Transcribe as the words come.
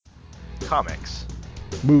comics,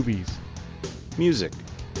 movies, music,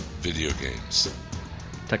 video games,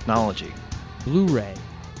 technology, Blu-ray,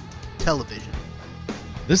 television.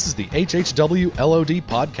 This is the HHW LOD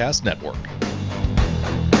Podcast Network.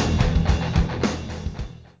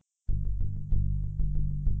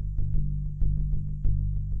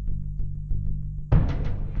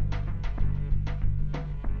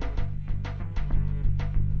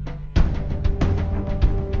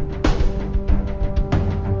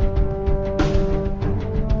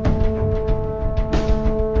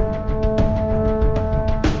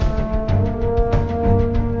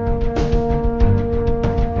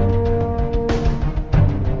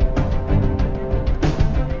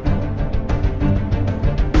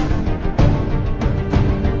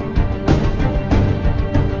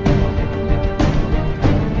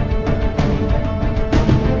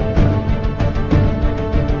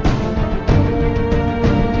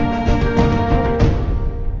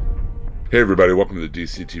 Hey everybody, welcome to the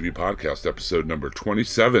DC TV Podcast, episode number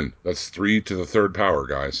 27. That's 3 to the third power,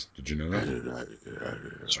 guys. Did you know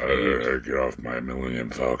that? Get off my Millennium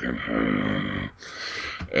Falcon.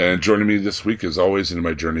 And joining me this week, as always, in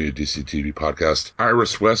my journey to DC TV Podcast,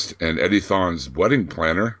 Iris West and Eddie Thon's wedding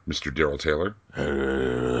planner, Mr. Daryl Taylor.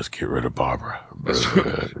 Let's get rid of Barbara.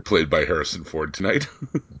 Played by Harrison Ford tonight.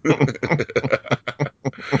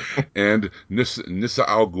 And Nissa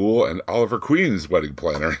Al Ghul and Oliver Queen's wedding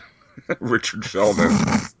planner, Richard Sheldon.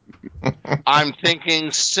 I'm thinking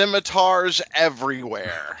scimitars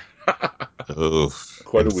everywhere. Quite a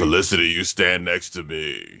week. Felicity, you stand next to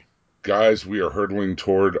me. Guys, we are hurtling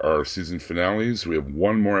toward our season finales. We have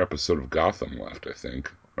one more episode of Gotham left, I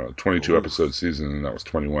think. 22 episode season, and that was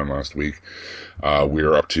 21 last week. We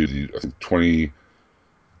are up to the 20th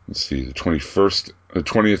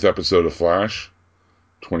episode of Flash,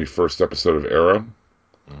 21st episode of Arrow.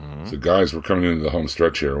 So, guys, we're coming into the home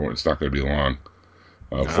stretch here. It's not going to be long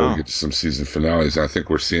before we get to some season finales. And I think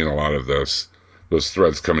we're seeing a lot of those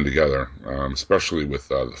threads coming together, especially with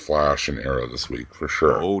the Flash and Arrow this week, for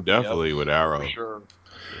sure. Oh, definitely with Arrow. For sure.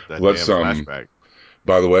 That Let's, damn flashback.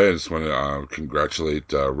 By the way, I just want to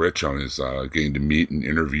congratulate Rich on his getting to meet and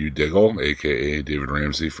interview Diggle, a.k.a. David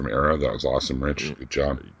Ramsey from Arrow. That was awesome, Rich. Good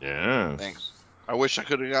job. Yeah. Thanks. I wish I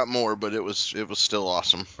could have got more, but it was still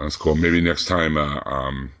awesome. That's cool. Maybe next time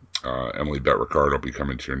Emily Bett-Ricard will be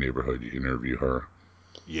coming to your neighborhood. You can interview her.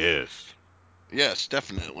 Yes. Yes,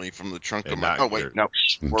 definitely. From the trunk of And my... not Oh, wait, your- no.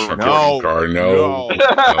 We're Trunk recording. of car. No.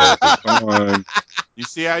 Come on. You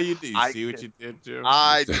see how you did? You I see what kid. you did, Jim?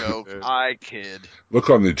 I joke. I kid. Look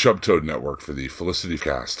on the Chub Toad Network for the Felicity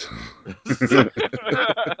cast.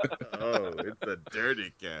 Oh, it's a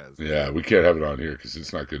dirty cast. Yeah, we can't have it on here because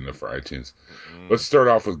it's not good enough for iTunes. Let's start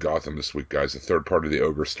off with Gotham this week, guys. The third part of the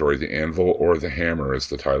Ogre story, The Anvil or the Hammer is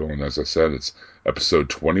the title. And as I said, it's episode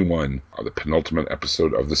 21, the penultimate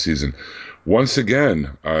episode of the season. Once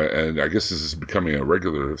again, and I guess this is becoming a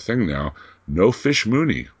regular thing now, no Fish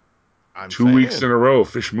Mooney. I'm 2 weeks in a row,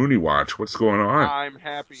 Fish Mooney watch. What's going on? I'm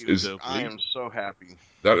happy. I am so happy.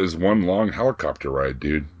 That is one long helicopter ride,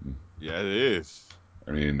 dude. Yeah, it is.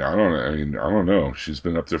 I don't know. She's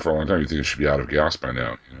been up there for a long time. You think it should be out of gas by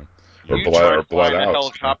now, you know? You try to fly in a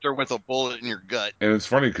helicopter with a bullet in your gut. And it's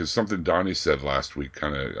funny because something Donnie said last week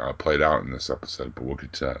kind of played out in this episode, but we'll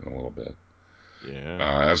get to that in a little bit.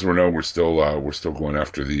 Yeah. As we know, we're still going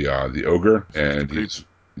after the ogre, and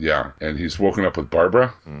he's woken up with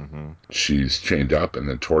Barbara. Mm-hmm. She's chained up and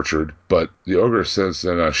then tortured, but the ogre says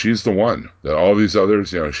that she's the one. That all these others,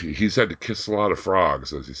 he's had to kiss a lot of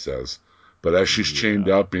frogs, as he says. But as she's chained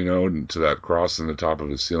up, to that cross in the top of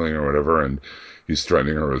his ceiling or whatever, and he's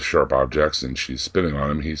threatening her with sharp objects, and she's spitting on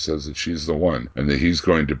him, he says that she's the one, and that he's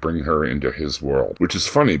going to bring her into his world. Which is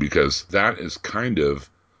funny, because that is kind of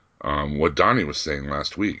what Donnie was saying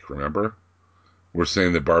last week, remember? We're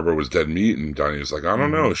saying that Barbara was dead meat, and Donnie was like, I don't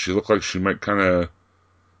know, she looked like she might kind of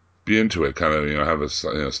be into it, kind of, have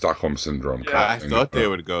a Stockholm Syndrome. Yeah, I thought they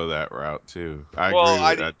would go that route, too.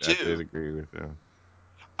 I did agree with them.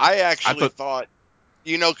 I actually thought,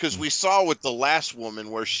 because we saw with the last woman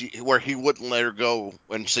where he wouldn't let her go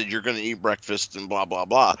and said, you're going to eat breakfast and blah, blah,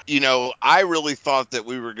 blah. I really thought that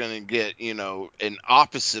we were going to get, an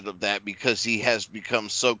opposite of that, because he has become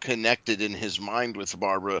so connected in his mind with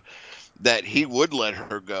Barbara that he would let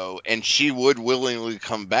her go and she would willingly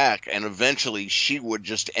come back, and eventually she would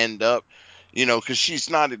just end up, because she's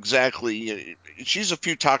not exactly, she's a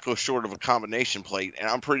few tacos short of a combination plate, and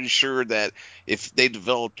I'm pretty sure that if they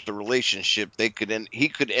developed a relationship, he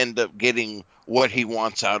could end up getting what he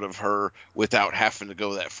wants out of her without having to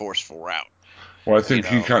go that forceful route. Well, I think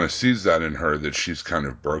he kind of sees that in her, that she's kind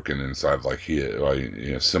of broken inside, like he, like,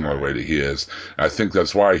 in a similar way that he is. I think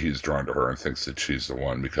that's why he's drawn to her and thinks that she's the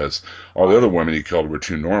one, because all the other women he killed were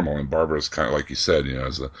too normal, and Barbara's kind of, like you said,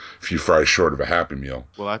 is a few fries short of a Happy Meal.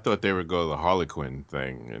 Well, I thought they would go the Harley Quinn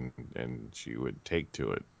thing, and she would take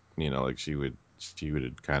to it. Like she would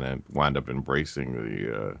kind of wind up embracing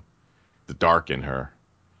the dark in her,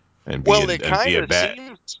 and be it kind of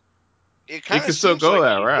seems. It kind of still seems go like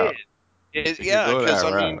that route. Yeah, because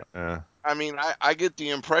I mean, I get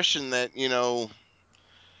the impression that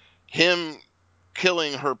him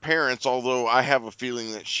killing her parents, although I have a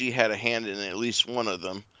feeling that she had a hand in at least one of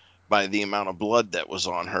them by the amount of blood that was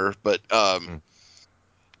on her. But I'm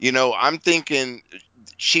thinking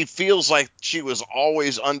she feels like she was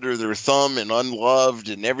always under their thumb and unloved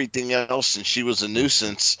and everything else, and she was a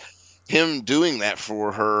nuisance. Him doing that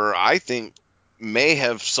for her, I think, may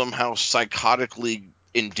have somehow psychotically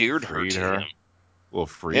endeared her to him. Well,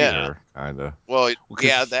 freed her, kind of. Well,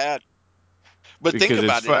 that. But think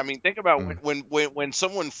about it. I mean, think about when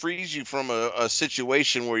someone frees you from a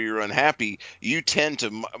situation where you're unhappy, you tend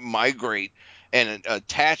to migrate and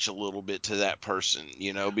attach a little bit to that person,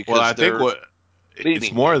 because I think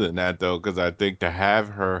it's more than that, though, because I think to have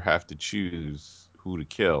her have to choose who to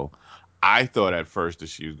kill, I thought at first that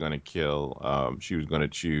she was going to kill, she was going to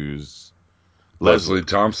choose Leslie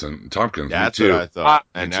Tompkins. That's what I thought.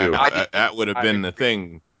 And too. That would have been the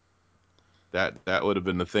thing. That would have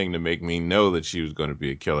been the thing to make me know that she was going to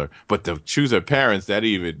be a killer. But to choose her parents,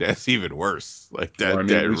 that's even worse. Like that. Well, I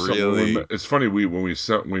mean, really. It's funny. When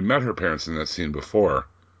we met her parents in that scene before,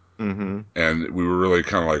 and we were really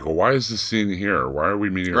kind of like, well, why is this scene here? Why are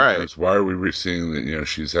we meeting her parents? Why are we seeing that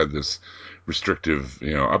she's had this restrictive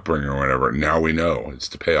upbringing or whatever? Now we know it's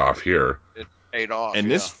to pay off here. It paid off.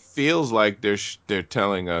 And this feels like they're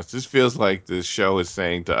telling us. This feels like the show is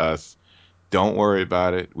saying to us, don't worry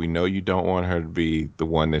about it. We know you don't want her to be the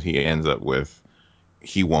one that he ends up with.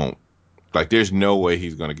 He won't. Like, there's no way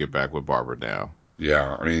he's going to get back with Barbara now.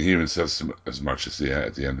 Yeah, I mean, he even says as much as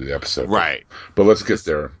at the end of the episode. Right. But let's get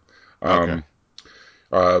there. Okay.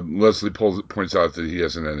 Leslie points out that he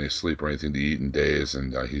hasn't had any sleep or anything to eat in days,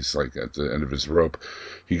 and he's like at the end of his rope.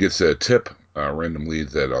 He gets a tip, random lead,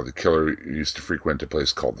 that the killer used to frequent a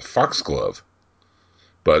place called the Foxglove.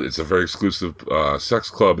 But it's a very exclusive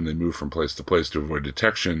sex club, and they move from place to place to avoid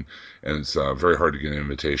detection, and it's very hard to get an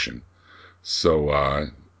invitation.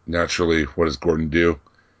 So, naturally, what does Gordon do?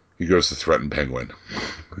 He goes to threaten Penguin.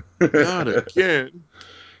 Not again.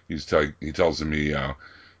 He tells him he owe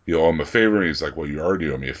him a favor, and he's like, well, you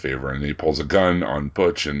already owe me a favor. And then he pulls a gun on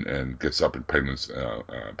Butch and gets up in Penguin's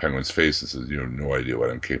face and says, you have no idea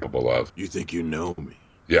what I'm capable of. You think you know me?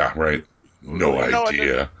 Yeah, right. No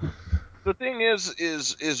idea. The thing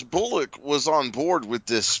is Bullock was on board with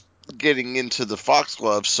this getting into the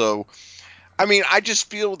Foxglove, so I mean, I just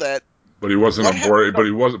feel that. But he wasn't on board. But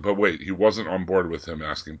he wasn't. But wait, he wasn't on board with him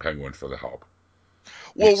asking Penguin for the help.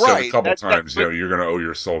 Well, right. A couple times, you're going to owe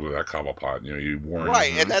your soul to that Cobblepot. You warned.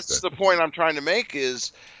 Right, and that's the point I'm trying to make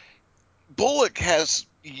is Bullock has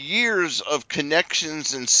years of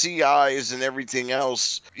connections and CIs and everything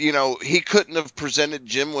else. He couldn't have presented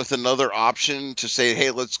Jim with another option to say,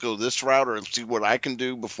 hey, let's go this route or see what I can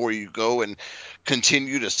do before you go and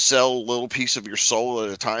continue to sell a little piece of your soul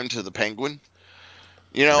at a time to the Penguin.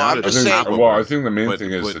 I'm just saying. Well, I think the main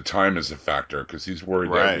thing is the time is a factor, because he's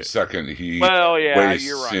worried that every second he wastes,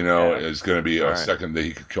 you're right, is going to be a second that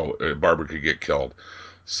he could kill. Barbara could get killed.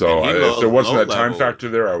 So if there wasn't that time factor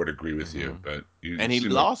there, I would agree with you. But he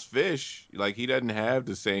lost Fish. Like, he doesn't have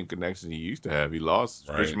the same connections he used to have. He lost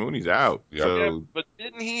Fish Mooney's out. Yep. So, yeah, but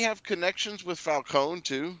didn't he have connections with Falcone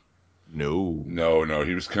too? No.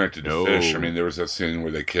 He was connected to Fish. I mean, there was that scene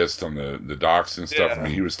where they kissed on the docks and stuff. I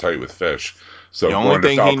mean, he was tight with Fish. So going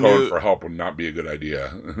to Falcone for help would not be a good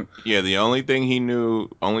idea. Yeah, the only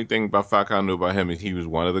thing about Falcone knew about him is he was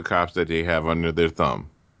one of the cops that they have under their thumb.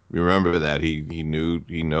 Remember that he knows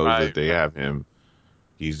that they have him.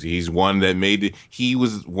 He's one that he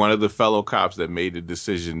was one of the fellow cops that made the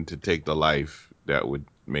decision to take the life that would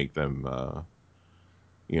make them,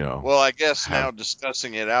 Well, I guess now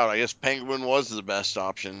discussing it out, I guess Penguin was the best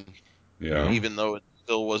option. Yeah. Even though it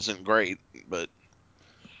still wasn't great, but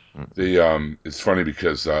it's funny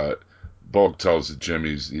because Bullock tells Jim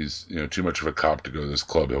he's too much of a cop to go to this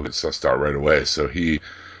club. He'll get sussed out right away. So he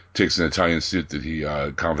takes an Italian suit that he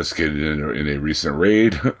confiscated in a recent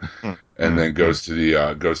raid, and then goes to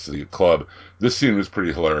the club. This scene was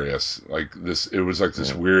pretty hilarious. It was like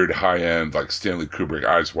this weird high end, like Stanley Kubrick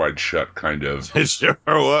Eyes Wide Shut kind of it sure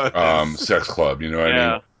was. Sex club. You know what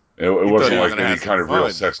I mean? It wasn't like any kind of real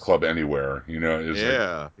sex club anywhere, you know. It was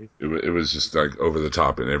it was just like over the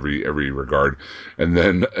top in every regard. And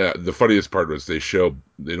then the funniest part was they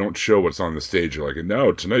don't show what's on the stage. You're like,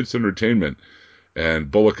 no, tonight's entertainment.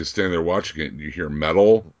 And Bullock is standing there watching it, and you hear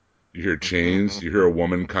metal, you hear chains, you hear a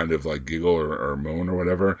woman kind of like giggle or moan or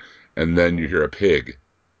whatever, and then you hear a pig.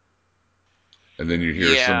 And then you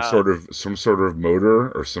hear some sort of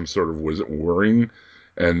motor or some sort of whirring,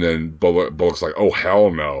 and then Bullock's like, "Oh hell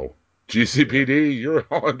no, GCPD, you're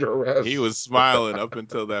all under arrest." He was smiling up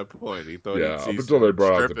until that point. He thought he'd see up until they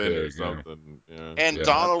brought out the pig or something. Yeah. And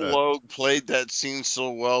Donald Logue played that scene so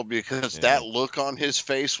well because that look on his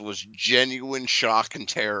face was genuine shock and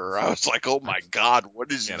terror. I was like, "Oh my God,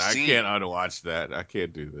 what is he seeing?" I can't unwatch that. I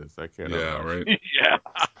can't do this. I can't. Yeah, right. Yeah.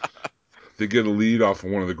 They get a lead off of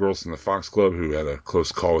one of the girls in the Fox Club who had a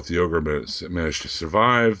close call with the ogre, but managed to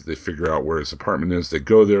survive. They figure out where his apartment is. They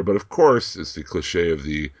go there, but of course, it's the cliche of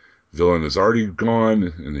the villain is already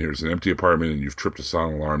gone, and here's an empty apartment, and you've tripped a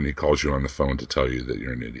silent alarm, and he calls you on the phone to tell you that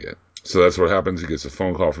you're an idiot. So that's what happens. He gets a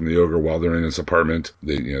phone call from the ogre while they're in his apartment.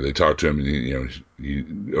 They talk to him,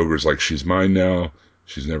 and ogre's like, "She's mine now.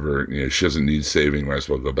 She's never, she doesn't need saving. Might as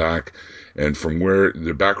well go back." And from where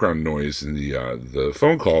the background noise in the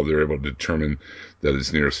phone call, they're able to determine that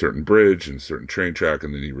it's near a certain bridge and a certain train track,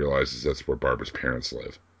 and then he realizes that's where Barbara's parents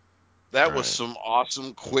live. That was some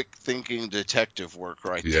awesome, quick-thinking detective work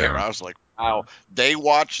right there. I was like, wow, they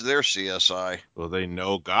watch their CSI. Well, they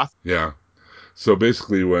know Gotham. Yeah. So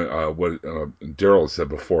basically, what Daryl said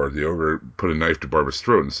before, the ogre put a knife to Barbara's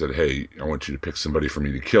throat and said, "Hey, I want you to pick somebody for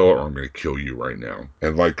me to kill, or I'm going to kill you right now."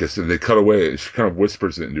 And like I said, they cut away. She kind of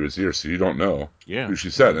whispers it into his ear, so you don't know who she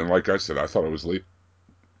said. And like I said, I thought it was Lee.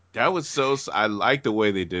 That was I like the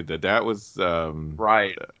way they did that. That was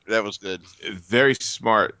right. That was good. Very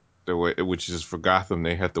smart. The way, which is for Gotham,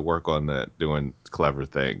 they have to work on that, doing clever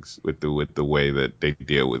things with the way that they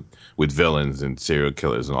deal with villains and serial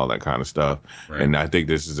killers and all that kind of stuff. Right. And I think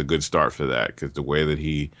this is a good start for that, because the way that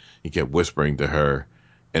he kept whispering to her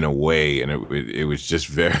in a way, and it was just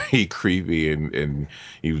very creepy, and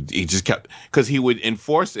he just kept, because he would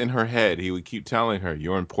enforce in her head, he would keep telling her,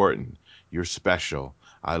 "You're important, you're special,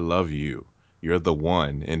 I love you, you're the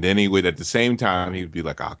one," and then he would, at the same time, he would be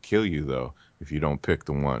like, "I'll kill you though if you don't pick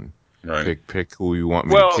the one." Right. Pick who you want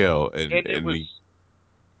me to kill. And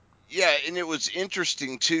it was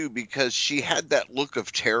interesting too, because she had that look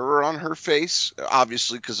of terror on her face,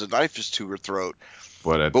 obviously because the knife is to her throat.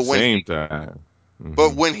 But at the same time. Mm-hmm.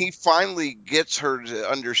 But when he finally gets her to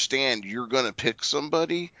understand you're going to pick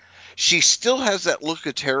somebody, she still has that look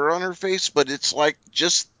of terror on her face, but it's like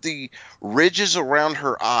just the ridges around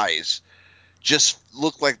her eyes just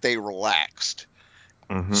look like they relaxed.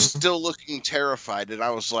 Mm-hmm. Still looking terrified, and I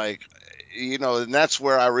was like, and that's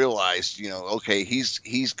where I realized, okay,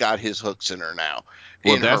 he's got his hooks in her now.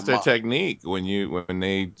 Well, that's their technique when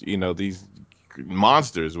they, these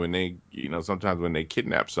monsters, when they, sometimes when they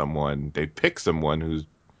kidnap someone, they pick someone who's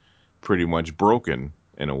pretty much broken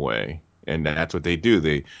in a way, and that's what they do.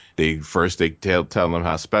 They first tell them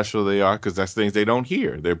how special they are, because that's things they don't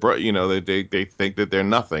hear. They think that they're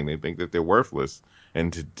nothing. They think that they're worthless.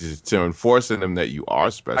 And to enforcing them that you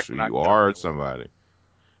are special, you are somebody,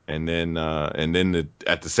 and then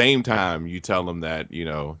at the same time you tell them that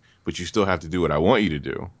but you still have to do what I want you to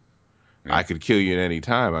do. Yeah. I could kill you at any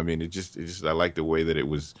time. I mean, it just I like the way that it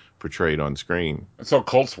was portrayed on screen. That's how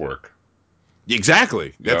cults work.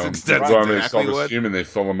 Exactly. That's exactly self-esteem, and they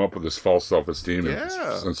fill them up with this false self-esteem and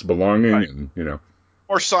this sense of belonging, and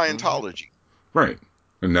or Scientology, right?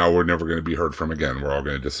 And now we're never going to be heard from again. We're all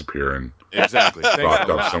going to disappear and locked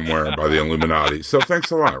up somewhere by the Illuminati. So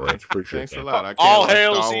thanks a lot, Rich. Appreciate that. Thanks a lot. All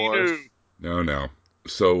hail Xenu. No.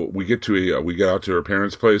 So we get out to her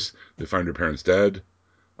parents' place. They find her parents dead.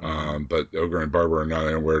 But Ogre and Barbara are not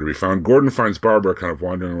anywhere to be found. Gordon finds Barbara kind of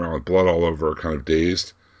wandering around with blood all over her, kind of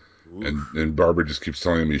dazed. And Barbara just keeps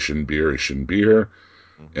telling him he shouldn't be here.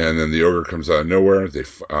 Mm-hmm. And then the ogre comes out of nowhere. They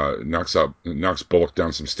knocks Bullock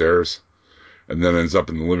down some stairs, and then ends up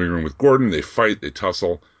in the living room with Gordon. They fight. They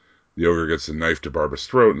tussle. The ogre gets a knife to Barbara's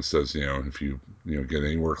throat and says, if you get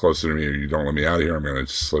anywhere closer to me or you don't let me out of here, I'm going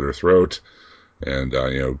to slit her throat. And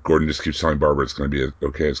Gordon just keeps telling Barbara it's going to be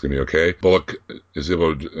okay. It's going to be okay. Bullock is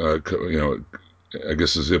able to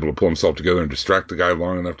is able to pull himself together and distract the guy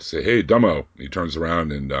long enough to say, "Hey, dumbo." He turns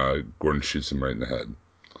around and Gordon shoots him right in the head.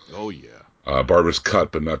 Oh, yeah. Barbara's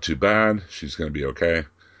cut, but not too bad. She's going to be okay,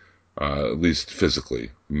 at least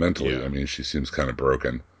physically. Mentally, yeah. I mean, she seems kind of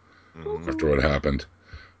broken after what happened,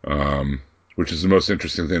 which is the most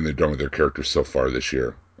interesting thing they've done with their characters so far this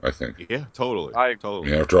year. I think. Yeah, totally. I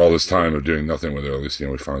mean, after all this time of doing nothing with it, at least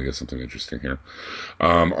we finally get something interesting here.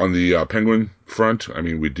 On the Penguin front, I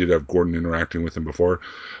mean, we did have Gordon interacting with him before.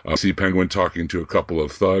 See Penguin talking to a couple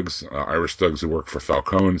of thugs, Irish thugs who work for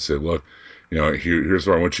Falcone. Say, look, here's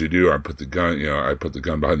what I want you to do. I put the gun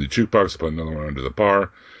behind the jukebox, put another one under the bar.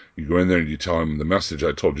 You go in there and you tell him the message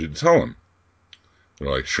I told you to tell him. They're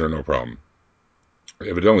like, sure, no problem.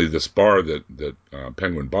 Evidently, this bar that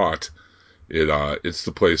Penguin bought, it's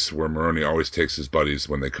the place where Maroni always takes his buddies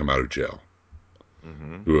when they come out of jail,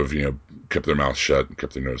 who have kept their mouths shut and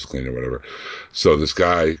kept their nose clean or whatever. So this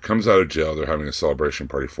guy comes out of jail. They're having a celebration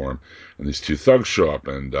party for him, and these two thugs show up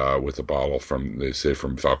and with a bottle from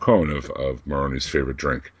Falcone of Maroni's favorite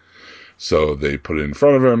drink. So they put it in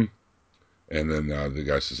front of him, and then the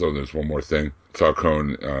guy says, "Oh, there's one more thing.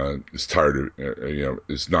 Falcone is tired of,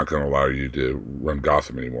 is not going to allow you to run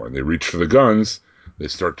Gotham anymore." And they reach for the guns. They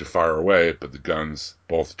start to fire away, but the guns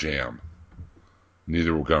both jam.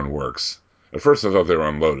 Neither gun works. At first, I thought they were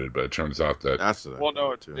unloaded, but it turns out that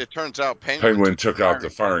it turns out Penguin took out the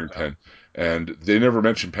firing pin, and they never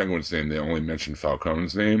mentioned Penguin's name. They only mentioned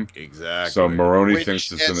Falcone's name. Exactly. So Maroni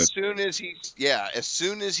thinks it's as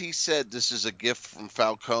soon as he said this is a gift from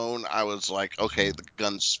Falcone, I was like, okay, the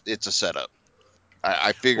guns, it's a setup.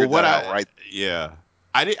 I figured that out, right? Yeah.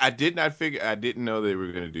 I did not figure. I didn't know they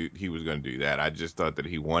were he was going to do that. I just thought that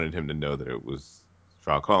he wanted him to know that it was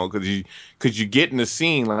Falcone, because you get in the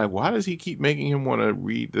scene like, why does he keep making him want to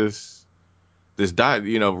read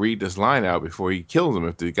read this line out before he kills him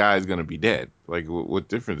if the guy's going to be dead? Like, what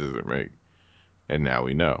difference does it make? And now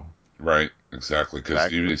we know. Right, exactly.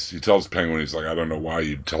 Because he tells Penguin, he's like, I don't know why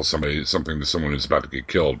you'd tell something to someone who's about to get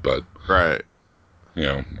killed, but right,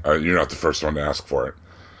 you're not the first one to ask for it.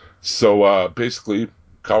 So basically,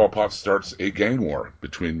 Cobblepot starts a gang war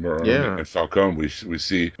between Maroni and Falcone. We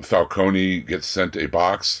see Falcone gets sent a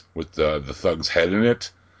box with the thug's head in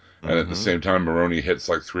it, and at the same time, Maroni hits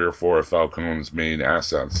like 3 or 4 of Falcone's main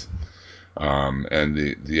assets. And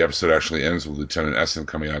the episode actually ends with Lieutenant Essen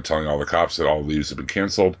coming out telling all the cops that all leaves have been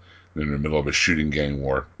canceled. They're in the middle of a shooting gang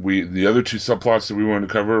war. The other 2 subplots that we wanted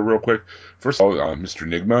to cover real quick. First of all, Mr.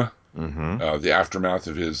 Nigma. The aftermath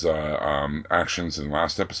of his actions in the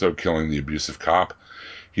last episode, killing the abusive cop.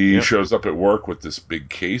 He shows up at work with this big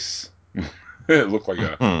case. It looked like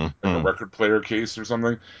a record player case or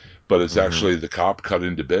something, but it's actually the cop cut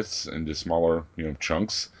into bits, into smaller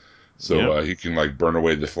chunks, so he can like burn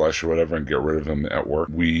away the flesh or whatever and get rid of him at work.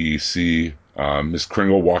 We see Miss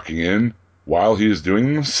Kringle walking in while he is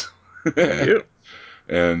doing this.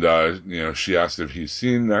 And, she asked if he's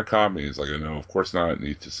seen that cop, and he's like, no, of course not. And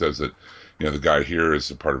he just says that, the guy here is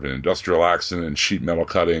a part of an industrial accident and sheet metal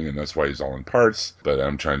cutting, and that's why he's all in parts. But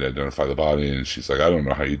I'm trying to identify the body, and she's like, I don't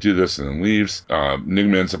know how you do this, and then leaves.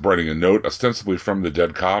 Nigma ends up writing a note, ostensibly from the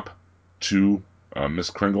dead cop, to Miss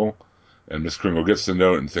Kringle. And Miss Kringle gets the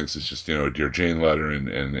note and thinks it's just, a Dear Jane letter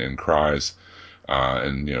and cries.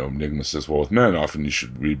 And Nigma says, well, with men, often you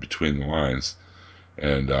should read between the lines.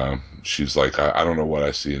 And she's like, I don't know what I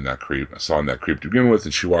saw in that creep to begin with,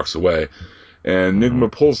 and she walks away. And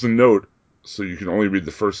Nigma pulls the note, so you can only read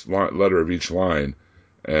the first letter of each line,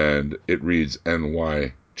 and it reads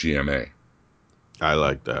NYGMA. I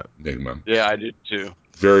like that. Nigma. Yeah, I did too.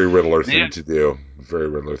 Very Riddler thing to do. Very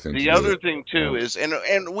Riddler thing to do. The other thing too is, and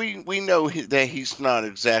we know that he's not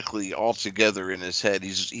exactly all together in his head.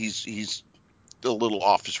 He's a little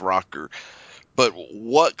off his rocker. But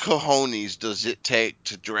what cojones does it take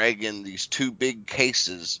to drag in these 2 big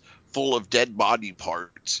cases full of dead body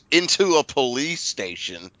parts into a police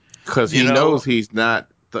station? Because he knows he's not.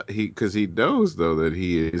 Because he knows though that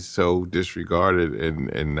he is so disregarded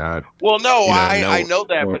and not. Well, no, I know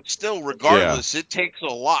that, but still, regardless, it takes a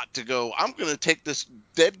lot to go. I'm going to take this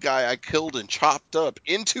dead guy I killed and chopped up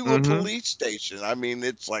into a police station. I mean,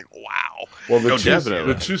 it's like, wow. Well,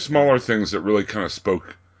 the 2 smaller things that really kind of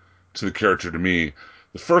spoke to the character to me.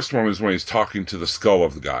 The first one is when he's talking to the skull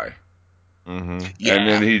of the guy. And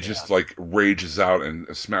then he just like rages out and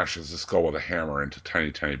smashes the skull with a hammer into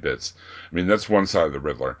tiny, tiny bits. I mean, that's one side of the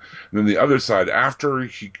Riddler. And then the other side, after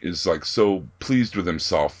he is like so pleased with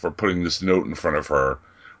himself for putting this note in front of her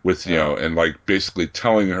with, and like basically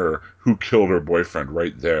telling her who killed her boyfriend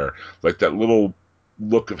right there, like that little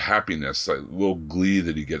look of happiness, like little glee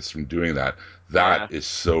that he gets from doing that. That is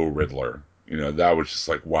so Riddler. That was just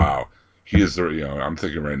like, wow, he is the, I'm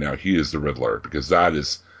thinking right now, he is the Riddler, because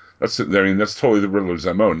that's totally the Riddler's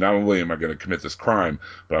MO. Not only am I going to commit this crime,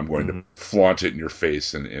 but I'm going to flaunt it in your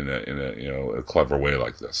face in a a clever way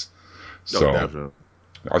like this. So definitely.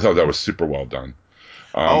 I thought that was super well done.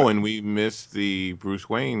 And we missed the Bruce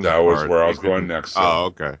Wayne. That was where I was going next. So. Oh,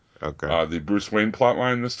 okay. Okay. The Bruce Wayne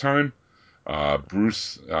plotline this time.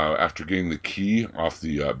 Bruce, after getting the key off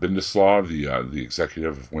the Bindeslaw, the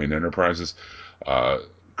executive of Wayne Enterprises,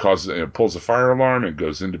 pulls a fire alarm and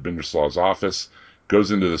goes into Bindeslaw's office,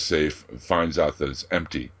 goes into the safe, finds out that it's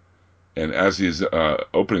empty. And as he's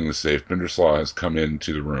opening the safe, Bindeslaw has come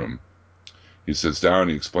into the room. He sits down.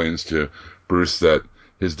 He explains to Bruce that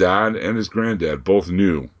his dad and his granddad both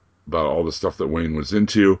knew about all the stuff that Wayne was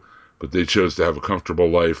into, but they chose to have a comfortable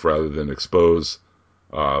life rather than expose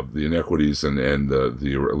the inequities and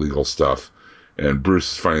the illegal stuff. And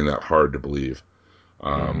Bruce is finding that hard to believe.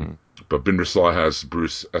 But Bindeslaw has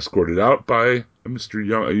Bruce escorted out by a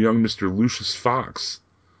young Mr. Lucius Fox,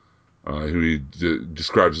 who he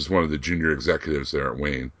describes as one of the junior executives there at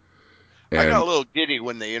Wayne. I got And a little giddy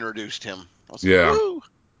when they introduced him. I was yeah. like, woo!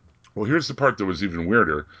 Well, here's the part that was even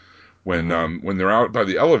weirder. When they're out by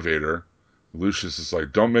the elevator, Lucius is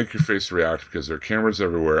like, "Don't make your face react because there are cameras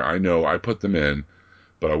everywhere. I know, I put them in,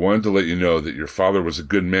 but I wanted to let you know that your father was a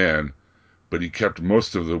good man, but he kept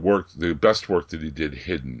most of the best work that he did,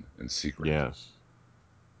 hidden and secret." Yes.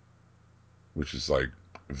 Which is like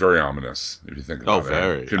very ominous if you think about it.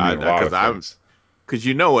 Very. It could mean a lot of things. Because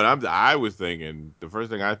you know what I was thinking. The first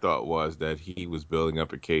thing I thought was that he was building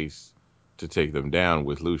up a case to take them down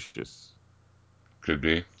with Lucius. Could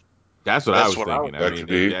be. That's what I was thinking. That could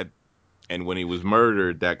be. And when he was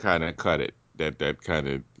murdered, that kind of cut it. That kind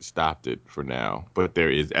of stopped it for now. But there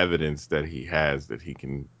is evidence that he has that he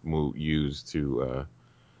can use to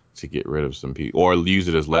get rid of some people or use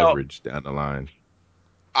it as leverage down the line.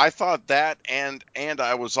 I thought that, and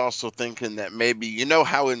I was also thinking that maybe, you know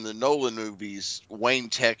how in the Nolan movies, Wayne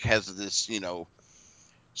Tech has this,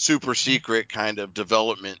 super secret kind of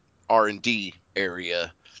development R&D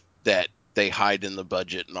area that they hide in the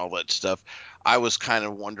budget and all that stuff. I was kind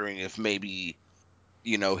of wondering if maybe,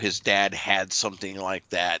 his dad had something like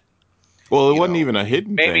that. Well, it wasn't even a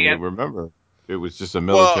hidden thing. Remember, it was just a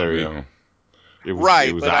military. Well, it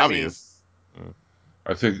was obvious.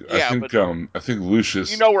 I think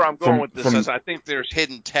Lucius. You know where I'm going with this? As I think there's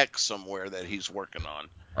hidden tech somewhere that he's working on.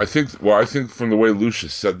 I think from the way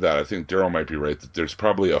Lucius said that, I think Daryl might be right that there's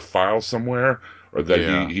probably a file somewhere, or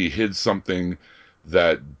that he hid something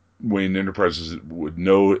that Wayne Enterprises would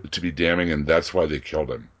know to be damning, and that's why they killed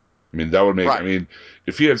him. I mean, that would make. Right. I mean,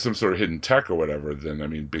 if he had some sort of hidden tech or whatever,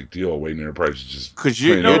 then big deal. Wayne Enterprises just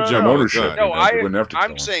claim ownership. No, they wouldn't have to kill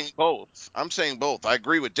him. I'm saying both. I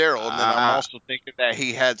agree with Daryl, and then I'm also thinking that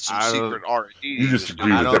he had some secret R&D. You just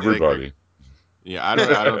agree with everybody. I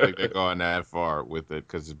don't think they're going that far with it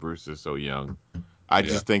because Bruce is so young. I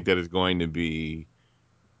just think that it's going to be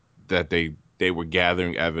that they were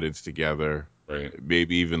gathering evidence together. Right.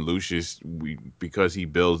 Maybe even Lucius, because he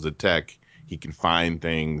builds the tech, he can find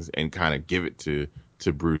things and kind of give it to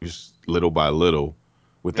Bruce little by little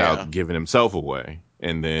without giving himself away.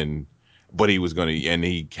 And then, but he was going to, and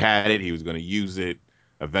he had it, he was going to use it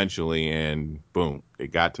eventually, and boom,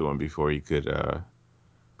 it got to him before he could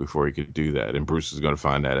do that. And Bruce is going to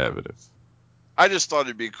find that evidence. I just thought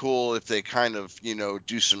it'd be cool if they kind of,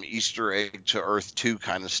 do some Easter egg to Earth 2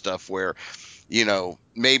 kind of stuff where,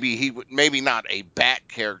 maybe not a Bat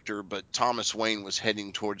character, but Thomas Wayne was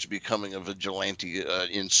heading towards becoming a vigilante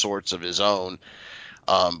in sorts of his own.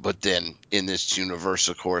 But then in this universe,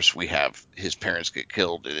 of course, we have his parents get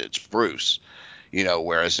killed and it's Bruce,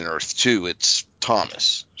 whereas in Earth 2, it's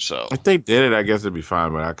Thomas. So if they did it, I guess it'd be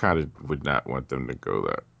fine, but I kind of would not want them to go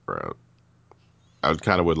that route. I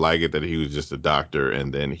kind of would like it that he was just a doctor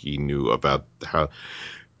and then he knew about how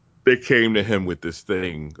they came to him with this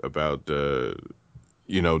thing about,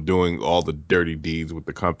 doing all the dirty deeds with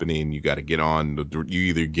the company, and you got to you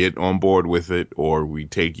either get on board with it or we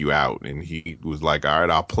take you out. And he was like, all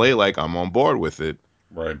right, I'll play like I'm on board with it.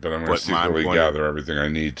 Right, but I'm going to secretly gather everything I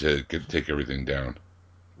need to take everything down.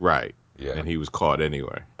 Right. Yeah. And he was caught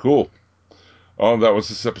anyway. Cool. Oh, that was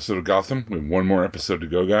this episode of Gotham. We have one more episode to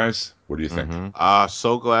go, guys. What do you think?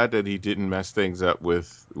 So glad that he didn't mess things up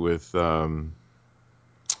with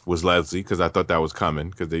Leslie, because I thought that was coming,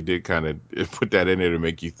 because they did kind of put that in there to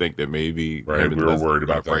make you think that maybe we were worried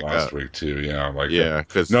about that last week too.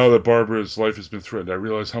 Because now that Barbara's life has been threatened, I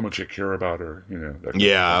realize how much I care about her.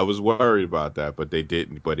 I was worried about that, but they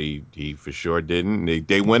didn't. But he for sure didn't.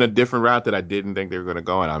 They went a different route that I didn't think they were going to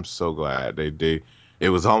go, and I'm so glad they. It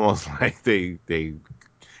was almost like they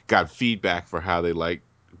got feedback for how they liked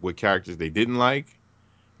what characters they didn't like,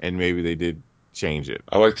 and maybe they did change it.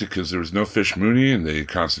 I liked it because there was no Fish Mooney, and they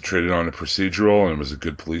concentrated on a procedural, and it was a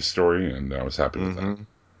good police story, and I was happy with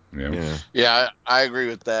that. Yeah, I agree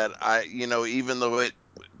with that. Even though it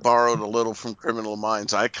borrowed a little from Criminal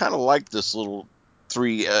Minds, I kind of liked this little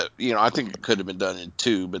 3, I think it could have been done in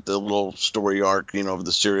 2, but the little story arc, of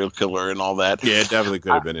the serial killer and all that. Yeah, it definitely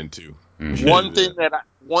could have been in 2.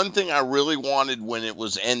 One thing I really wanted when it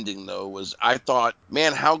was ending, though, was I thought,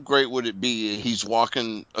 man, how great would it be? He's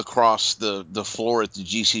walking across the floor at the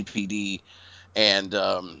GCPD, and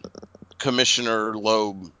Commissioner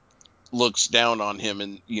Loeb looks down on him,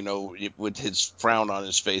 and with his frown on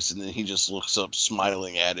his face, and then he just looks up,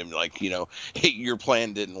 smiling at him, like, hey, your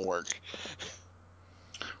plan didn't work.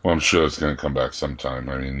 Well, I'm sure it's going to come back sometime.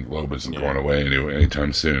 I mean, Loeb isn't going away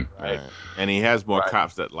anytime soon. Right. And he has more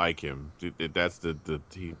cops that like him. That's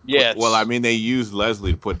Well, I mean, they used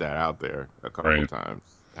Leslie to put that out there a couple times,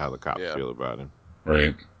 how the cops feel about him.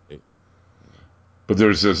 Right. But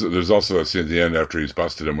there's also that scene at the end after he's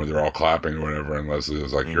busted him where they're all clapping or whatever, and Leslie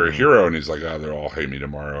was like, "You're a hero," and he's like, they'll all hate me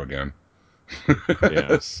tomorrow again.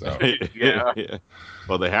 Yeah. So. Yeah.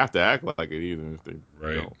 Well, they have to act like it even if they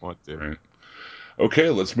don't want to. Right. Okay,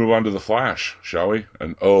 let's move on to The Flash, shall we?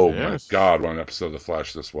 And my God, what an episode of The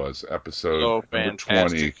Flash this was. Episode number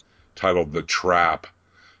 20, titled The Trap.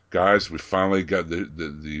 Guys, we finally got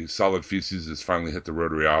the solid feces has finally hit the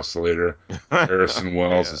rotary oscillator. Harrison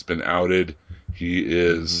Wells has been outed. He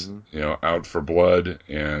is, out for blood,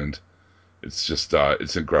 and it's just,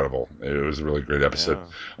 it's incredible. It was a really great episode. Yeah.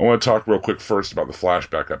 I want to talk real quick first about the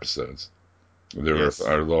flashback episodes. There were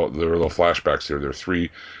little flashbacks here. There are three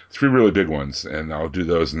really big ones, and I'll do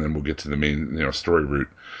those, and then we'll get to the main, story route.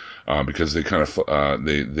 Because they kind of fit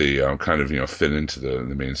into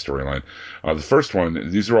the main storyline. The first one,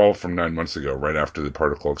 these are all from 9 months ago, right after the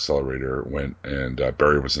particle accelerator went, and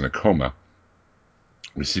Barry was in a coma.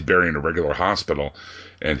 We see Barry in a regular hospital,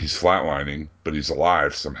 and he's flatlining, but he's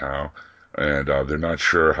alive somehow. And they're not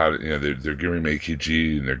sure how to, they're giving him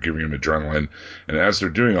AKG, and they're giving him adrenaline. And as they're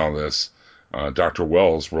doing all this, Dr.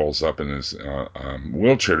 Wells rolls up in his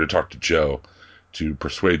wheelchair to talk to Joe, to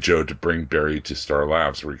persuade Joe to bring Barry to Star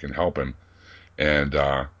Labs where he can help him. And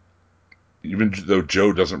even though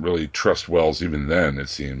Joe doesn't really trust Wells even then, it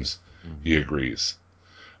seems, he agrees.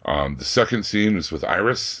 The second scene is with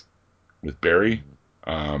Iris, with Barry.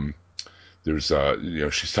 There's,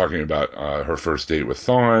 she's talking about her first date with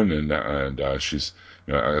Thawne, and she's,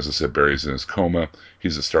 as I said, Barry's in his coma.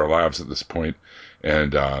 He's at Star Labs at this point,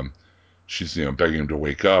 and she's, begging him to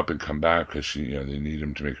wake up and come back because they need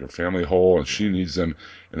him to make her family whole, and she needs him.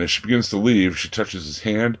 And as she begins to leave, she touches his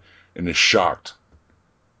hand and is shocked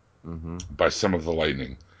by some of the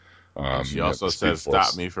lightning. She also says,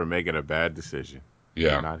 "Stop me from making a bad decision.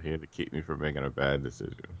 Yeah, you're not here to keep me from making a bad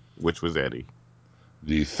decision," which was Eddie.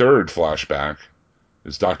 The third flashback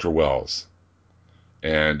is Dr. Wells,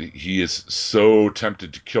 and he is so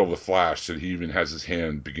tempted to kill the Flash that he even has his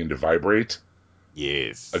hand begin to vibrate.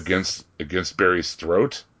 Yes. Against Barry's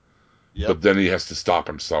throat. Yep. But then he has to stop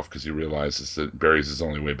himself because he realizes that Barry's his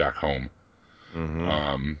only way back home.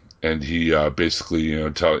 And he basically,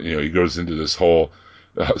 he goes into this whole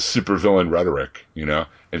supervillain rhetoric,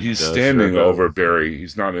 and he's standing over Barry.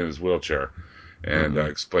 He's not in his wheelchair, and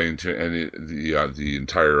explaining to, and the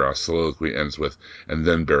entire soliloquy ends with, "And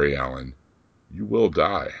then Barry Allen, you will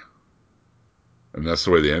die." And that's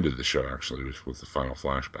the way they ended the show, actually, with the final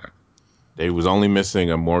flashback. They was only missing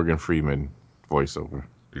a Morgan Freeman voiceover.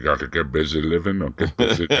 You got to get busy living or get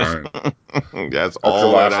busy dying. That's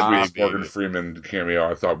all that last week's Morgan Freeman cameo.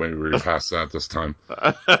 I thought maybe we were past that this time.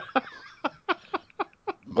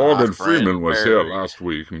 Morgan Freeman was here last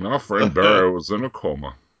week. My friend Barry was in a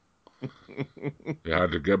coma. You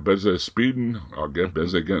had to get busy speeding or get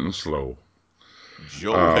busy getting slow.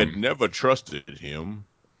 Joe had never trusted him.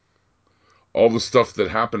 All the stuff that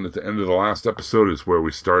happened at the end of the last episode is where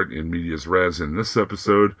we start in medias res in this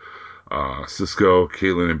episode. Cisco,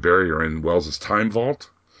 Caitlin, and Barry are in Wells' time vault.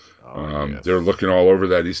 They're looking all over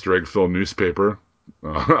that Easter egg-filled newspaper,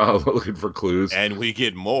 looking for clues. And we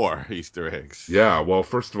get more Easter eggs. Yeah, well,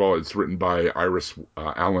 first of all, it's written by Iris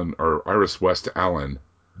West Allen,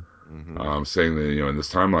 saying that, in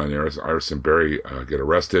this timeline, Iris and Barry get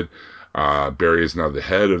arrested. Barry is now the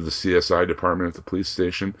head of the CSI department at the police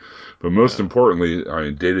station. But most importantly,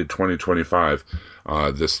 dated 2025,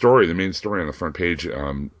 the main story on the front page,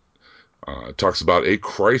 talks about a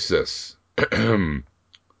crisis. I'm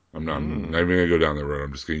not even going to go down the road.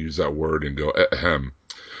 I'm just going to use that word and go ahem.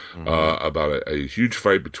 About a huge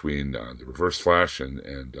fight between the Reverse Flash and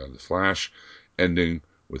the Flash, ending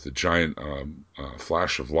with a giant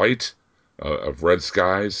flash of light of red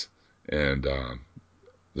skies, and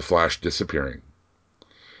the Flash disappearing.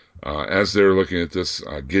 As they're looking at this,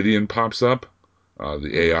 Gideon pops up,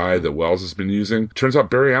 the AI that Wells has been using. Turns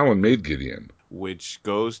out Barry Allen made Gideon. which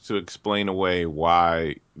goes to explain away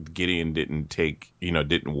why Gideon didn't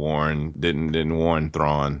warn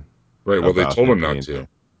Thrawn. Right. Well, they about told him not being to. there.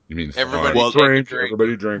 You mean Everybody Thrawn? take a drink.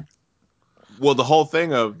 Everybody drink. Well, the whole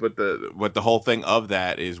thing of the whole thing of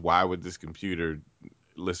that is, why would this computer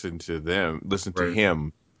listen to Right.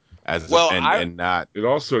 him Well, and not It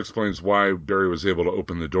also explains why Barry was able to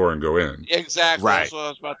open the door and go in. exactly. That's right, what I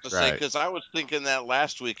was about to say, because I was thinking that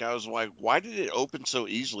last week. I was like, why did it open so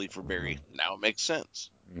easily for Barry? Now it makes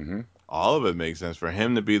sense. Mm-hmm. All of it makes sense for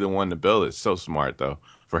him to be the one to build it. So smart though,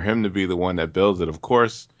 for him to be the one that builds it. Of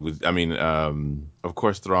course, of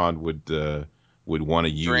course, Thrawn would want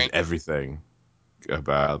to use Drink. everything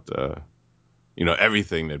about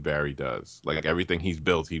everything that Barry does, like everything he's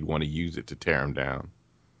built, he'd want to use it to tear him down.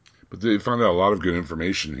 But they found out a lot of good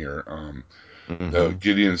information here. Mm-hmm.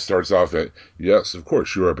 Gideon starts off at, yes, of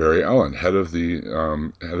course, you are Barry Allen, head of the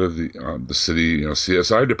city,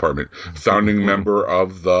 CSI department, founding member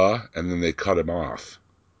of the, and then they cut him off.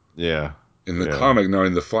 Yeah. In the comic, now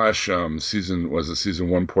in the Flash season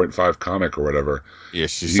 1.5 comic or whatever, Yeah,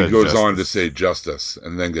 she he said goes justice. on to say justice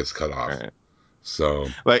and then gets cut off. Right. So,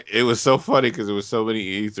 like, it was so funny because there was so many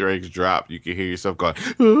Easter eggs dropped. You could hear yourself going,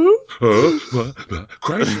 what?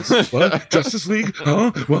 Crisis? What? Justice League?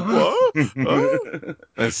 Huh? What?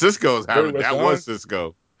 And Cisco's having West that Allen? was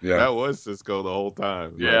Cisco. Yeah. That was Cisco the whole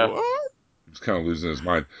time. Yeah. Like, what? He's kind of losing his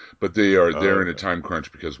mind. But they're in a time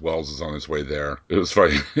crunch because Wells is on his way there. It was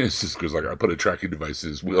funny. It's just because, like, I put a tracking device in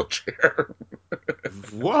his wheelchair.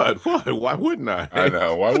 What? Why wouldn't I? I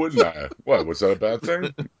know. Why wouldn't I? What? Was that a bad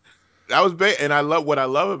thing? That was and what I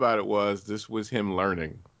love about it was this was him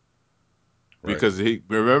learning. Right. Because he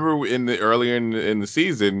remember earlier in the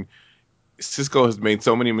season, Cisco has made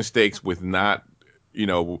so many mistakes with not,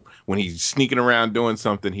 when he's sneaking around doing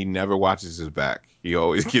something, he never watches his back. He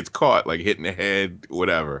always gets caught, like hitting the head,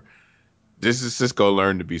 whatever. This is Cisco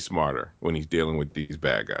learned to be smarter when he's dealing with these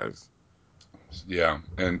bad guys. Yeah.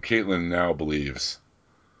 And Caitlin now believes.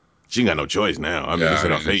 She ain't got no choice now. I mean, it's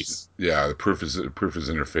in her face. Yeah, the proof is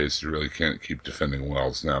in her face. You really can't keep defending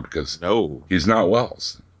Wells now because No, he's not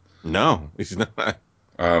Wells. No, he's not.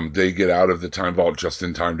 They get out of the time vault just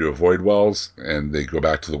in time to avoid Wells, and they go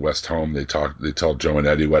back to the West home. They tell Joe and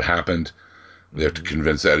Eddie what happened. They have to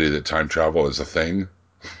convince Eddie that time travel is a thing.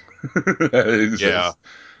 Yeah.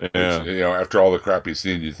 Which, after all the crap he's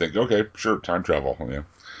seen, you think, okay, sure, time travel. Yeah.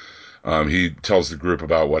 He tells the group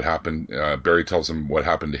about what happened. Barry tells him what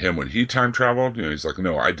happened to him when he time traveled. He's like,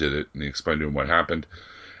 no, I did it. And he explained to him what happened.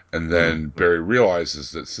 And then Barry realizes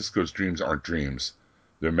that Cisco's dreams aren't dreams.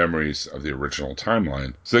 They're memories of the original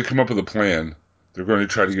timeline. So they come up with a plan. They're going to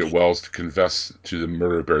try to get Wells to confess to the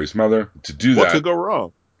murder of Barry's mother. To do that... What could go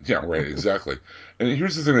wrong? Yeah, right, exactly. And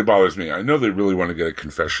here's the thing that bothers me. I know they really want to get a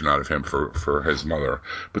confession out of him for his mother,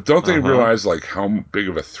 but don't they realize, like, how big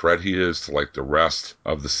of a threat he is to, like, the rest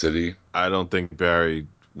of the city? I don't think Barry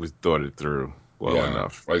was thought it through well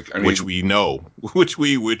enough. Like, I mean, which we know, which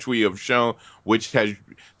we have shown, which has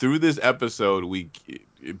through this episode,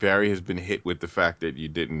 Barry has been hit with the fact that you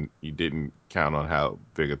didn't count on how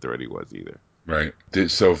big a threat he was either. Right.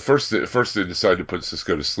 So first they decide to put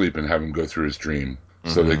Cisco to sleep and have him go through his dream.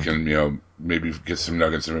 So they can, maybe get some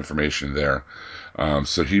nuggets of information there.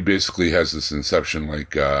 So he basically has this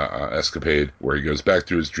Inception-like escapade where he goes back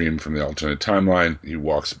through his dream from the alternate timeline. He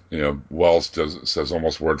walks, Wells says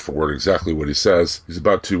almost word for word exactly what he says. He's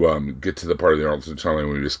about to get to the part of the alternate timeline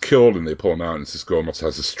where he was killed, and they pull him out, and Cisco almost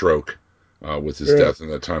has a stroke with his death in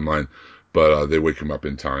that timeline. But they wake him up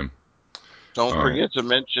in time. Don't forget to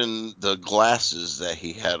mention the glasses that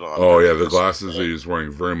he had on. Oh, yeah, the glasses that he was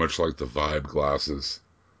wearing, very much like the Vibe glasses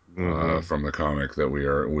from the comic that we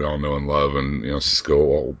all know and love. And, Cisco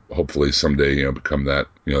will hopefully someday, become that,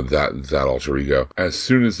 that alter ego. As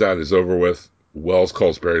soon as that is over with, Wells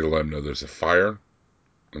calls Barry to let him know there's a fire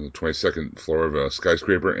on the 22nd floor of a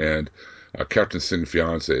skyscraper, and Captain Sin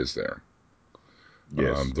Fiance is there.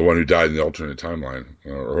 Yes. The one who died in the alternate timeline,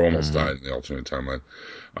 or almost died in the alternate timeline.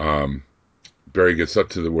 Barry gets up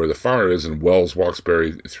to where the fire is, and Wells walks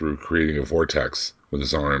Barry through creating a vortex with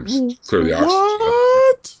his arms. Clear the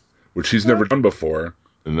oxygen. Which he's never done before.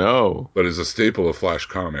 No. But is a staple of Flash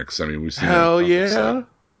comics. I mean, we've seen Hell yeah.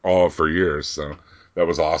 All for years, so that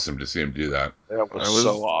was awesome to see him do that. That was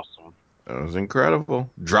so awesome. That was incredible.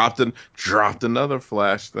 Dropped another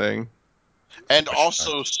Flash thing. And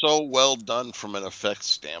also so well done from an effects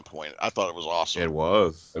standpoint. I thought it was awesome. It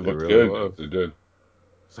was. It looked really good. Was. It did.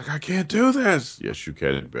 It's like, I can't do this. Yes, you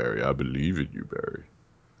can, Barry. I believe in you, Barry.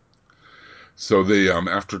 So they,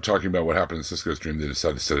 after talking about what happened in Cisco's dream, they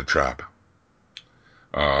decide to set a trap.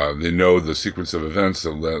 They know the sequence of events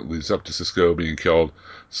that leads up to Sisko being killed.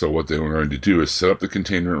 So what they were going to do is set up the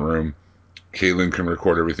containment room. Caitlin can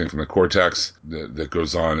record everything from the cortex that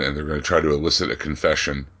goes on, and they're going to try to elicit a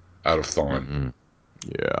confession out of Thawne. Mm-hmm.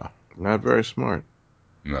 Yeah, not very smart.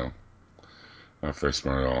 No, not very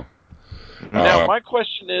smart at all. Now, my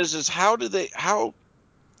question is how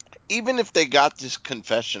even if they got this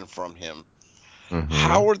confession from him,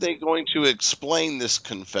 how are they going to explain this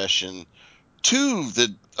confession to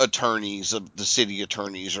the attorneys of the city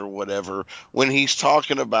attorneys or whatever when he's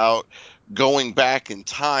talking about going back in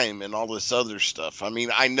time and all this other stuff? I mean,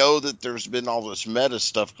 I know that there's been all this meta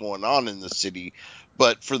stuff going on in the city,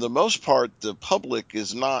 but for the most part, the public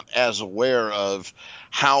is not as aware of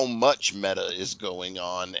how much meta is going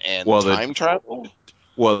on and time travel.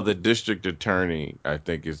 Well, the district attorney, I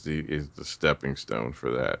think, is the stepping stone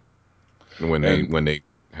for that. When they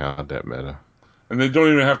have that meta. And they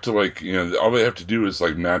don't even have to, like, all they have to do is,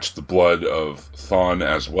 like, match the blood of Thawne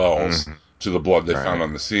as Wells to the blood they found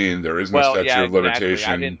on the scene. There is no statute of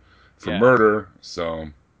limitation for murder, so.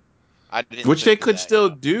 Which they could still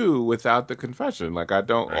do without the confession. Like,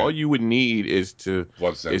 all you would need is to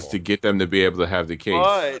get them to be able to have the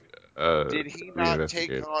case. But did he not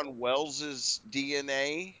take on Wells's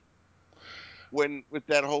DNA with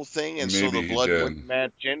that whole thing, and so the blood wouldn't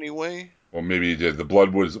match anyway? Well, maybe he did. The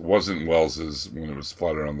blood wasn't Wells's when it was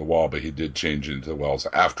splattered on the wall, but he did change into Wells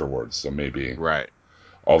afterwards. So maybe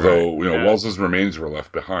Although Wells's remains were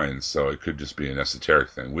left behind, so it could just be an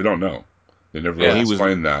esoteric thing. We don't know. They never really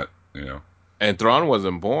explained that. And Thrawn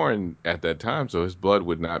wasn't born at that time, so his blood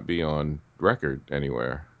would not be on record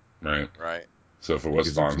anywhere. Right. So if it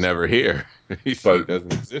was Thawne's never here, he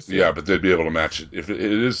doesn't exist. Yeah, but they'd be able to match it if it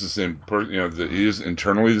is the same person. He is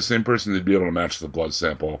internally the same person. They'd be able to match the blood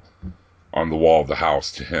sample on the wall of the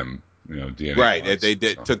house to him. DNA. Right. They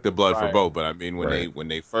took the blood for both, but I mean when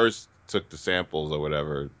they first took the samples or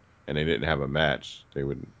whatever, and they didn't have a match, they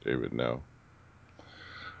would know.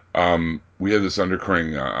 We had this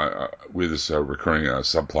recurring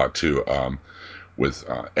subplot too, with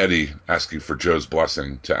Eddie asking for Joe's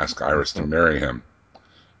blessing to ask Iris to marry him,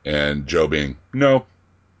 and Joe being no,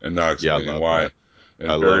 and not explaining why. That.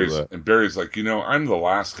 And Barry's like, I'm the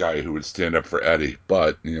last guy who would stand up for Eddie,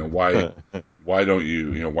 but why don't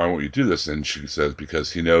you, why won't you do this? And she says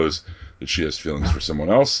because he knows that she has feelings for someone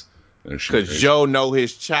else. Because Joe know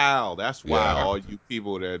his child. That's why all you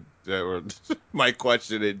people that were might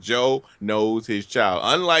question it. Joe knows his child.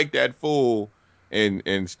 Unlike that fool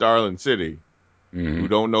in Starling City who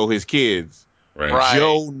don't know his kids. Right.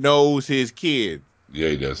 Joe knows his kids. Yeah,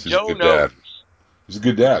 he does. He's a good dad. He's a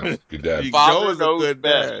good dad. Good dad. Joe is a good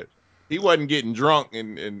dad. He wasn't getting drunk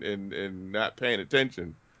and not paying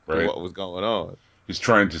attention to what was going on. He's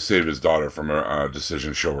trying to save his daughter from a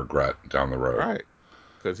decision she'll regret down the road. Right.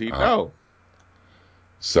 Because he know.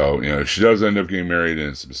 So, if she does end up getting married and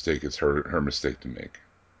it's a mistake, it's her mistake to make.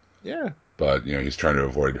 Yeah. But, he's trying to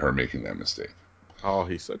avoid her making that mistake. Oh,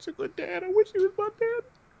 he's such a good dad. I wish he was my dad.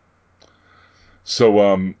 So,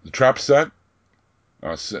 the trap's set.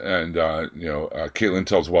 Caitlin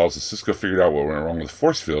tells Wells that Sisko figured out what went wrong with the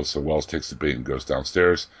force field, so Wells takes the bait and goes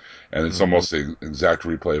downstairs. And it's almost the exact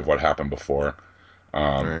replay of what happened before.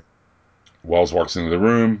 Wells walks into the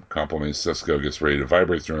room, compliments Sisko, gets ready to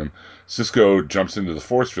vibrate through him. Sisko jumps into the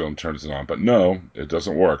force field and turns it on, but no, it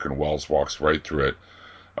doesn't work, and Wells walks right through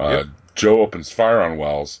it. Joe opens fire on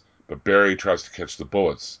Wells, but Barry tries to catch the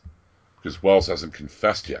bullets because Wells hasn't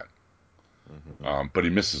confessed yet. But he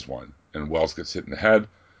misses one, and Wells gets hit in the head.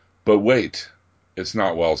 But wait, it's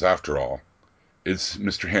not Wells after all. It's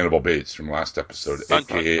Mr. Hannibal Bates from last episode,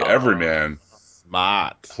 a.k.a. Everyman,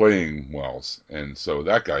 playing Wells. And so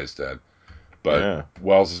that guy's dead. But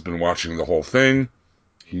Wells has been watching the whole thing.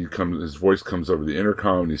 His voice comes over the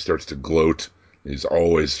intercom, and he starts to gloat. He's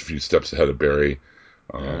always a few steps ahead of Barry.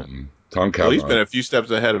 Tom Cavanaugh. He's been a few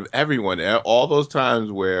steps ahead of everyone. All those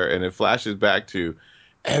times and it flashes back to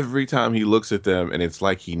every time he looks at them, and it's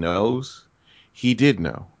like he knows. He did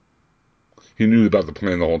know. He knew about the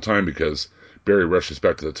plan the whole time because Barry rushes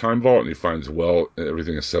back to the time vault, and he finds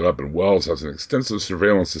everything is set up, and Wells has an extensive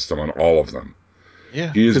surveillance system on all of them.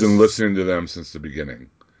 Yeah, he has been listening to them since the beginning.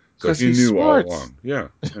 So he knew all along. Yeah.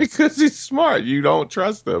 Because he's smart. You don't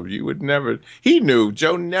trust him. You would never. He knew.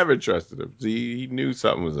 Joe never trusted him. He knew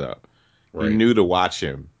something was up. Right. He knew to watch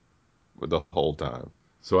him the whole time.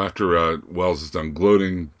 So after Wells is done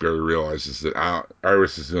gloating, Barry realizes that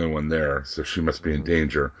Iris is the only one there, so she must be in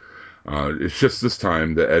danger. It's just this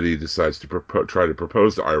time that Eddie decides to try to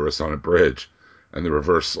propose to Iris on a bridge, and the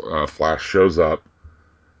Reverse Flash shows up,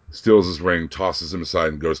 steals his ring, tosses him aside,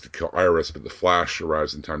 and goes to kill Iris, but the Flash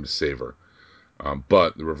arrives in time to save her.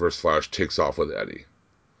 But the Reverse Flash takes off with Eddie.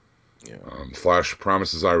 Yeah. Flash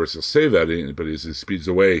promises Iris he'll save Eddie, but as he speeds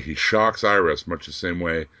away, he shocks Iris much the same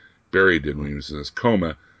way Barry did when he was in his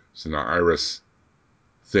coma. So now Iris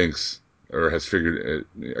thinks, or has figured,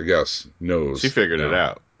 I guess, knows. She figured it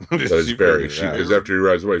out. That it's Barry. Because after he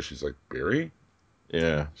rides away, she's like, Barry?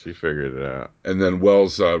 Yeah, she figured it out. And then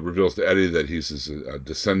Wells reveals to Eddie that he's his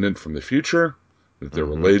descendant from the future, that they're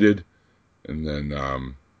related. And then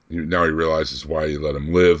now he realizes why he let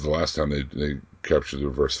him live the last time they captured the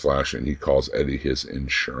Reverse Flash, and he calls Eddie his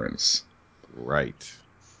insurance. Right.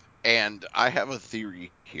 And I have a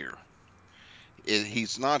theory here.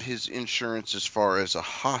 He's not his insurance as far as a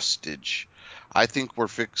hostage. I think we're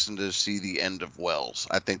fixing to see the end of Wells.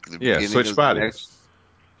 I think the beginning switch of bodies. the next,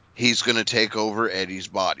 he's going to take over Eddie's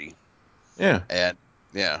body. Yeah. And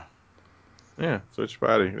yeah, switch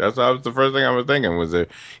body. That's the first thing I was thinking was that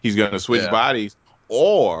he's going to switch bodies,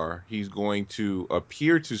 or he's going to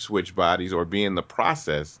appear to switch bodies or be in the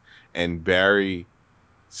process, and Barry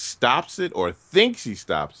stops it or thinks he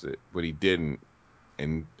stops it, but he didn't,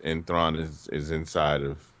 and Thrawn is inside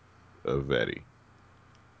of Eddie,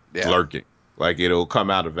 lurking. Like it'll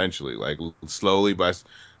come out eventually. Like slowly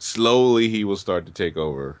he will start to take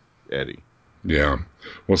over Eddie. Yeah.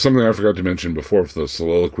 Well, something I forgot to mention before for the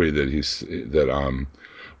soliloquy that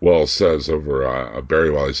Wells says over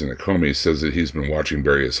Barry while he's in a coma, he says that he's been watching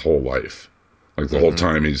Barry his whole life. Like the whole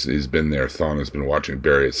time he's been there, Thrawn has been watching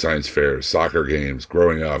Barry at science fairs, soccer games,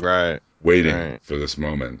 growing up, waiting for this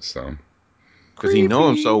moment. So, because he knew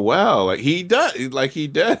him so well, like he does.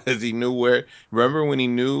 He knew where. Remember when he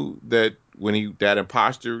knew that that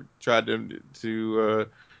imposter tried to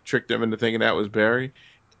trick them into thinking that was Barry?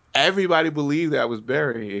 Everybody believed that was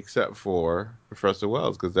Barry except for Professor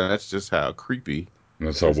Wells, because that's just how creepy.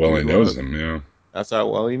 That's how well he knows him. Yeah. That's how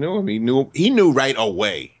well he knew him. He knew right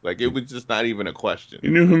away. Like it was just not even a question. He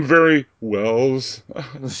knew him very Wells.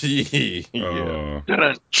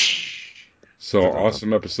 Yeah. So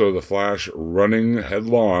awesome episode of The Flash, running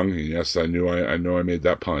headlong. Yes, I know I made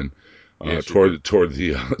that pun. Toward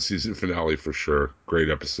the season finale for sure. Great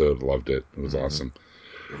episode. Loved it. It was awesome.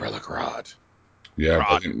 Gorilla Grodd.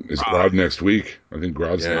 Yeah, is Grodd next week? I think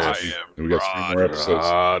Grodd's next week. And we got 3 more episodes.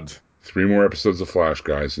 Grodd. 3 more episodes of Flash,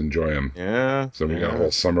 guys. Enjoy them. Yeah. So we got a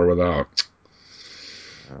whole summer without.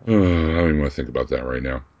 I don't even want to think about that right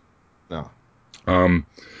now. No.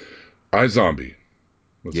 iZombie.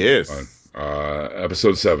 Yes.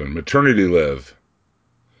 Episode 7, Maternity Live.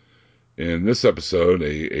 In this episode,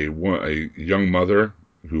 a young mother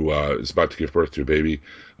who is about to give birth to a baby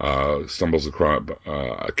stumbles across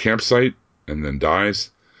a campsite and then dies.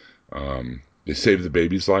 They save the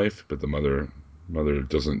baby's life, but the mother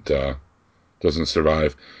doesn't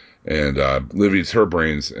survive. And Liv eats her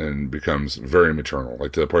brains and becomes very maternal,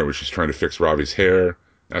 like to the point where she's trying to fix Ravi's hair,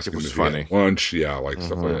 asking him if he had lunch. Yeah, like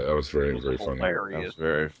stuff like that. That was very, very funny. That was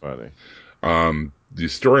very funny. The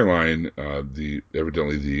storyline,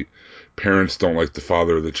 evidently the parents don't like the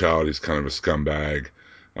father of the child. He's kind of a scumbag.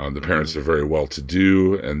 The parents are very well to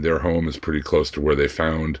do, and their home is pretty close to where they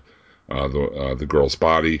found the girl's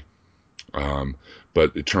body.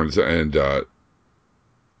 But it turns out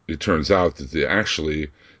that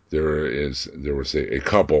there was a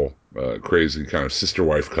couple, crazy kind of sister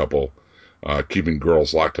wife couple, keeping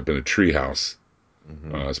girls locked up in a treehouse.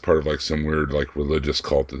 As part of like some weird like religious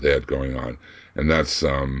cult that they had going on, and that's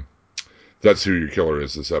who your killer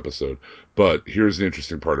is this episode. But here's the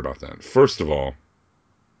interesting part about that. First of all,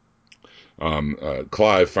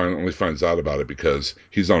 Clive finally finds out about it because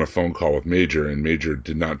he's on a phone call with Major, and Major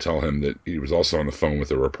did not tell him that he was also on the phone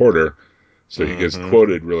with a reporter. So he gets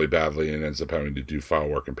quoted really badly and ends up having to do file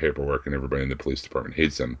work and paperwork, and everybody in the police department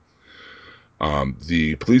hates him.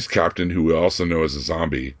 The police captain, who we also know as a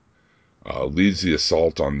zombie, leads the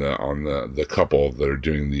assault on the couple that are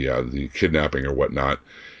doing the kidnapping or whatnot.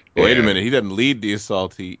 Wait a minute, he doesn't lead the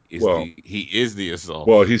assault. He is the assault.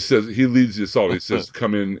 Well, he says he leads the assault. He says,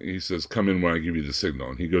 "Come in." He says, "Come in when I give you the signal."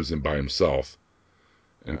 And he goes in by himself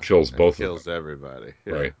and kills both of them. Kills everybody.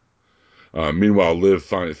 Yeah. Right. Meanwhile, Liv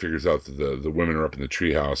finally figures out that the women are up in the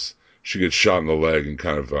treehouse. She gets shot in the leg and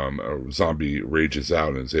kind of a zombie rages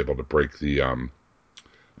out and is able to break the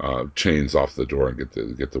chains off the door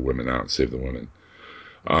and get the women out and save the women.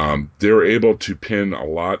 They're able to pin a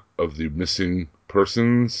lot of the missing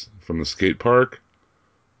persons from the skate park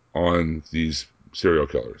on these serial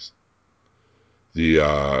killers.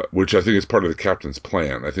 Which I think is part of the captain's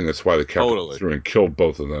plan. I think that's why the captain went through and killed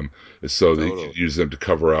both of them, is so that he could use them to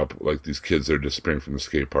cover up like these kids that are disappearing from the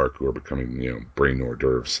skate park who are becoming brain hors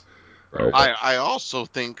d'oeuvres. Right. I also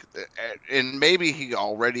think, and maybe he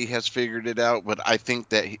already has figured it out, but I think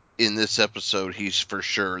that in this episode, he's for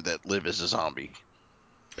sure that Liv is a zombie.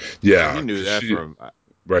 Yeah, He knew that from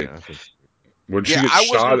right. Yeah, I think. When she Yeah, gets I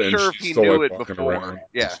shot wasn't and sure if she's he still knew like it walking before. around and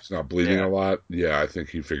Yeah. she's not bleeding a lot. Yeah, I think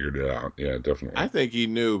he figured it out. Yeah, definitely. I think he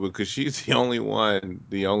knew because she's the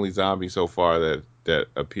only zombie so far that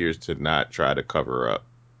appears to not try to cover up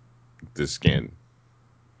the skin.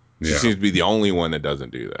 She Yeah. seems to be the only one that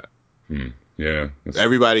doesn't do that. Yeah.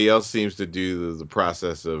 Everybody else seems to do the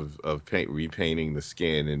process of repainting the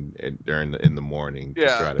skin and during in the morning to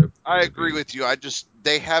try to. I agree with you.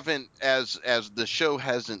 They haven't as the show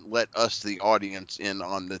hasn't let us the audience in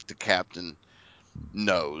on that the captain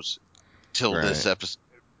knows till this Right. episode.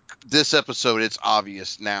 This episode, it's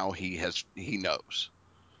obvious now he knows.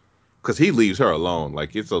 Because he leaves her alone.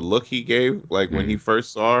 Like it's a look he gave, like when he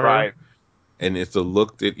first saw her, Right. and it's a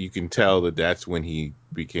look that you can tell that's when he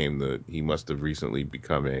he must have recently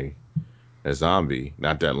become a zombie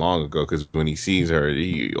not that long ago. Because when he sees her,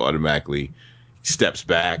 he automatically steps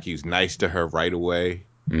back. He's nice to her right away.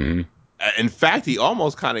 Mm-hmm. In fact, he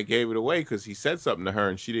almost kind of gave it away because he said something to her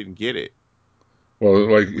and she didn't get it.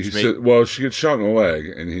 Well, like he said, well, she gets shot in the leg,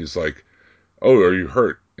 and he's like, "Oh, are you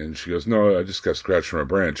hurt?" And she goes, "No, I just got scratched from a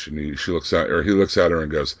branch." And he looks at her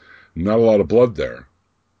and goes, "Not a lot of blood there."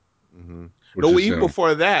 Mm-hmm. Which No, is, even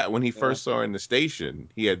before that, when he first saw her in the station,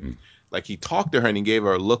 he had he talked to her and he gave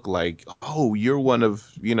her a look like, "Oh, you're one of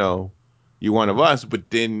us." But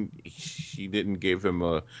then she didn't give him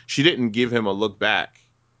a look back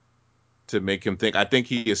to make him think. I think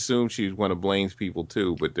he assumed she was one of Blaine's people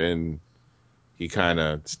too, but then he kind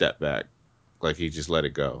of stepped back, like he just let it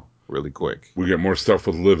go really quick. we get more stuff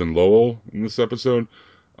with Liv and Lowell in this episode.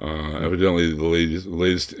 Evidently, the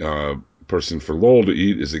latest person for Lowell to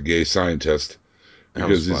eat is a gay scientist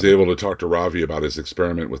because he's able to talk to Ravi about his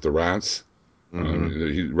experiment with the rats.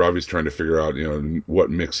 Ravi's trying to figure out, what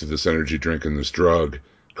mix of this energy drink and this drug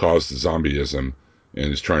caused the zombieism,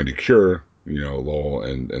 and is trying to cure, Lowell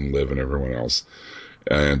and Liv and everyone else.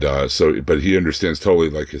 And but he understands totally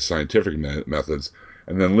like his scientific methods.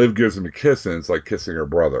 And then Liv gives him a kiss, and it's like kissing her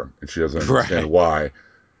brother, and she doesn't understand why.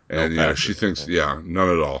 And she thinks, none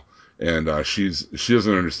at all. And she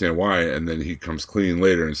doesn't understand why. And then he comes clean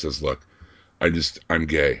later and says, "Look, I'm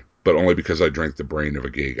gay, but only because I drank the brain of a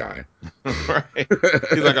gay guy." Right.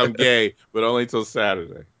 He's like, "I'm gay, but only till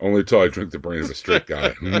Saturday. Only till I drink the brain of a straight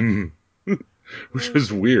guy." Which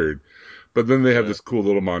is weird. But then they have this cool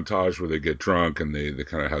little montage where they get drunk and they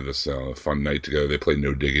kind of have this fun night together. They play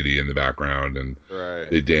No Diggity in the background and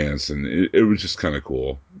they dance, and it was just kind of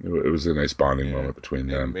cool. It was a nice bonding moment between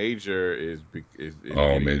them. Major is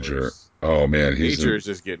Major. worse. Oh man, Major is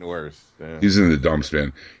just getting worse. Yeah. He's in the dumps,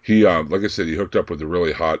 man. He, like I said, he hooked up with a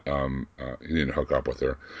really hot. He didn't hook up with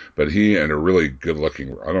her, but he and a really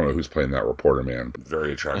good-looking. I don't know who's playing that reporter, man.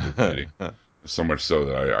 Very attractive lady. So much so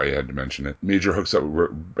that I had to mention it. Major hooks up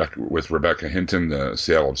with Rebecca Hinton, the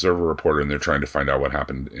Seattle Observer reporter, and they're trying to find out what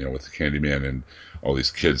happened, with the Candyman and all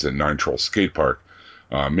these kids at Nine Troll Skate Park.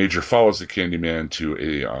 Major follows the Candyman to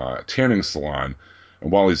a tanning salon,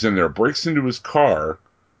 and while he's in there, breaks into his car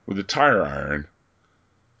with a tire iron,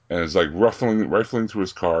 and is like rifling through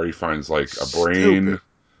his car. He finds like a brain,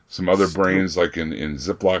 some other brains like in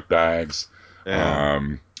Ziploc bags.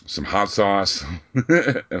 Some hot sauce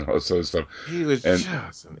and all this other stuff. He was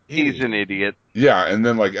just an idiot. He's an idiot. Yeah, and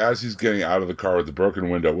then like as he's getting out of the car with the broken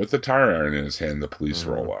window with the tire iron in his hand, the police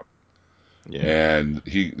roll up. Yeah. And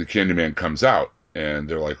the Candyman comes out, and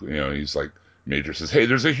they're like, he's like, Major says, "Hey,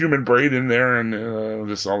 there's a human brain in there," and all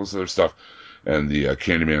this other stuff. And the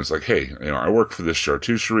Candyman's like, "Hey, I work for this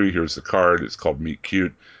charcuterie. Here's the card. It's called Meet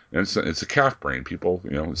Cute, and it's a calf brain. People,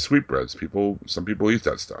 sweetbreads. Some people eat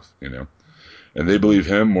that stuff, And they believe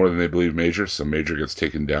him more than they believe Major, so Major gets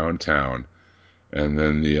taken downtown. And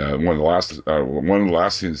then one of the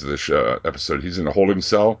last scenes of this episode, he's in a holding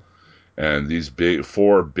cell, and these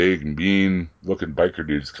four big, mean-looking biker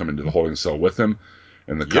dudes come into the holding cell with him,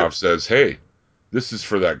 and the cop says, "Hey, this is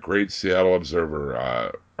for that great Seattle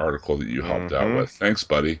Observer article that you helped out with. Thanks,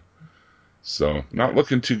 buddy." So not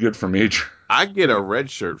looking too good for Major. I get a red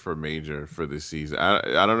shirt for Major for this season.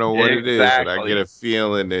 I don't know what it is, but I get a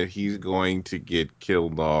feeling that he's going to get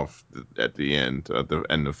killed off at the end of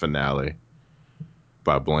the finale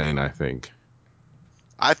by Blaine. I think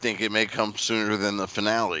it may come sooner than the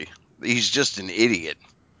finale. He's just an idiot.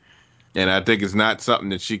 And I think it's not something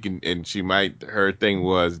that she can. And her thing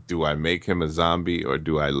was, do I make him a zombie or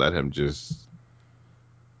do I let him just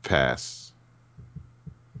pass?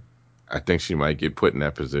 I think she might get put in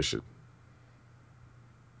that position.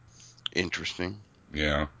 Interesting.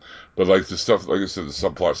 Yeah, but like the stuff, like I said, the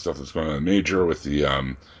subplot stuff that's going on in Major with the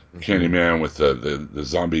Candyman, with the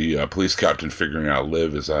zombie police captain figuring out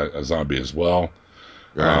Liv is a zombie as well.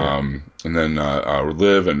 Right. And then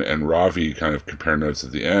Liv and Ravi kind of compare notes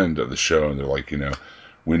at the end of the show, and they're like,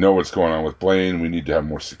 we know what's going on with Blaine. We need to have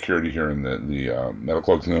more security here in the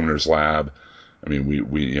medical examiner's lab. I mean,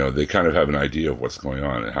 we they kind of have an idea of what's going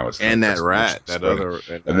on and how it's kind And of that rat, that spreading. other, and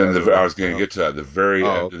And that then other I rat. was going to get to that. At the very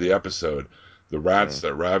Oh, end of the episode, the rats Yeah.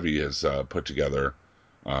 that Ravi has put together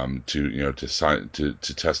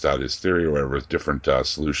to test out his theory or whatever with different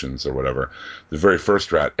solutions or whatever. The very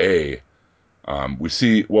first rat, A. We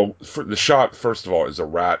see, for the shot, first of all, is a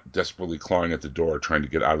rat desperately clawing at the door trying to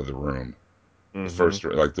get out of the room. The first,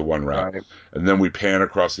 like the one rat. Right. And then we pan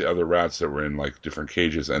across the other rats that were in like different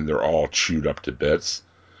cages and they're all chewed up to bits.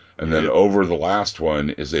 And then Yep. over the last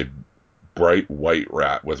one is a bright white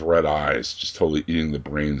rat with red eyes just totally eating the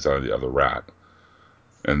brains out of the other rat.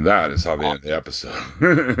 And that is how they end the episode.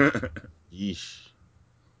 Yeesh.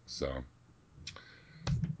 So.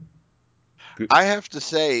 I have to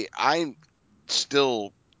say, I'm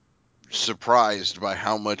still surprised by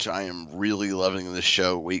how much I am really loving this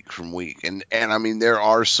show week from week. And I mean, there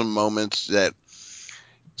are some moments that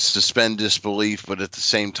suspend disbelief, but at the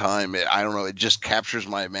same time, I don't know, it just captures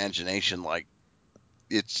my imagination. Like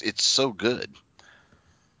it's so good.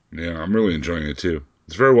 Yeah, I'm really enjoying it too.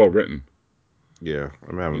 It's very well written. Yeah,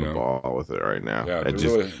 I'm having You a know? ball with it right now. Yeah, I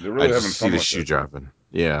they're I really just having see fun the with shoe it. dropping.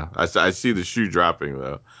 Yeah, I see the shoe dropping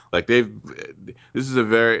though. Like this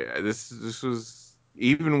was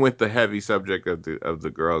even with the heavy subject of the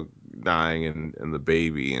girl dying and the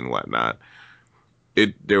baby and whatnot.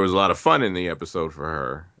 There was a lot of fun in the episode for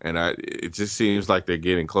her, and it just seems like they're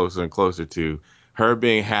getting closer and closer to her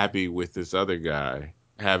being happy with this other guy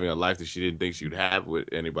having a life that she didn't think she would have with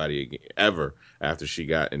anybody ever after she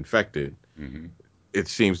got infected. Mm-hmm. It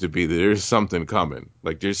seems to be that there's something coming.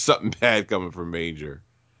 Like there's something bad coming from Major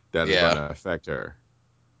that is going Yeah. to affect her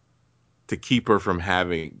to keep her from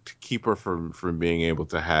being able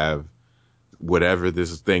to have whatever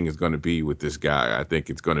this thing is going to be with this guy. I think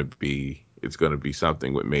it's going to be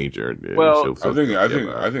something with Major. And Well, she'll I feel think I guilty think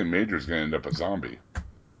about I it. think Major's gonna end up a zombie.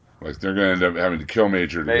 Like they're gonna end up having to kill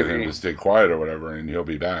Major to get him maybe. to stay quiet or whatever, and he'll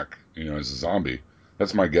be back, as a zombie.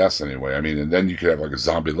 That's my guess anyway. I mean, and then you could have like a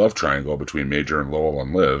zombie love triangle between Major and Lowell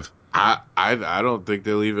and Liv. I don't think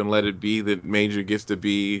they'll even let it be that Major gets to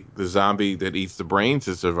be the zombie that eats the brains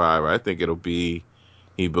to survive. I think it'll be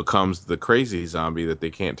he becomes the crazy zombie that they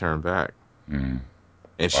can't turn back. Mm.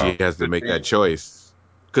 And Wow. she has to make that choice.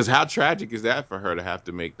 Because how tragic is that for her to have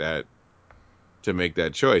to make that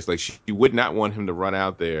choice? Like she would not want him to run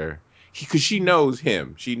out there because she knows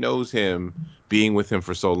him. She knows him being with him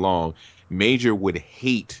for so long. Major would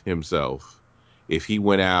hate himself if he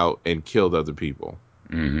went out and killed other people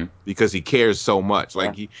Mm-hmm. because he cares so much. Yeah.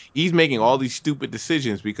 Like he's making all these stupid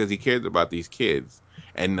decisions because he cares about these kids.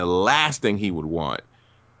 And the last thing he would want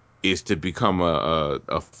is to become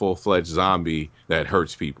a full-fledged zombie that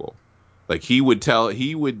hurts people. Like he would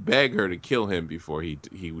beg her to kill him before he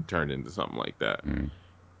would turn into something like that. Mm-hmm.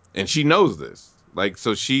 And she knows this. Like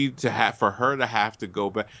so for her to have to go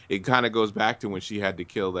back, it kind of goes back to when she had to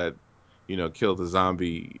kill that, kill the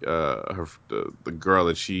zombie, the girl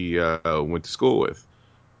that she went to school with,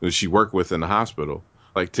 who she worked with in the hospital.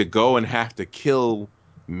 Like to go and have to kill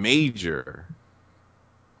Major,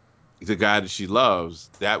 the guy that she loves,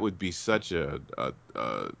 that would be such a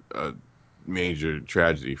major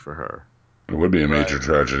tragedy for her. It would be a major Right.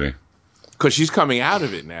 tragedy. Because she's coming out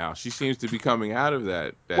of it now. She seems to be coming out of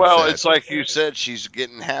that Well, sad. it's like you said, she's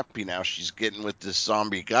getting happy now. She's getting with this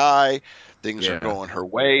zombie guy. Things are Yeah. going her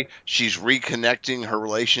way. She's reconnecting her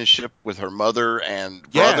relationship with her mother and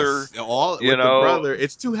brother. Yes. All You with the know, brother.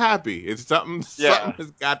 It's too happy. It's something. yeah. Something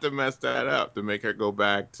has got to mess that up to make her go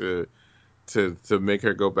back to make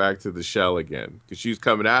her go back to the shell again. Because she's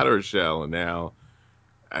coming out of her shell, and now,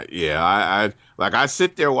 I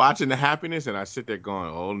sit there watching the happiness, and I sit there going,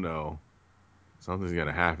 oh no, something's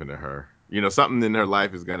gonna happen to her. Something in her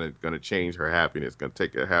life is gonna change her happiness, gonna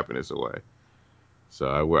take her happiness away. So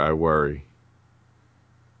I worry.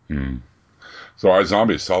 Hmm. So,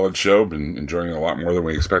 iZombie, solid show. Been enjoying it a lot more than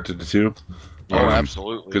we expected it to. Oh, Yeah,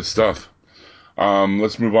 absolutely. Good stuff.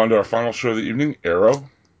 Let's move on to our final show of the evening, Arrow.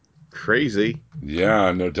 crazy.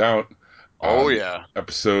 Yeah, no doubt. Oh, yeah.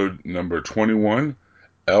 Episode number 21,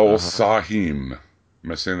 El Uh-huh. Sahim.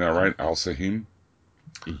 Am I saying that right? Al Sahim?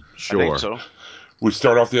 I think Sure. so. We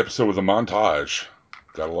start off the episode with a montage.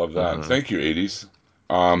 Gotta love that. Uh-huh. Thank you, 80s.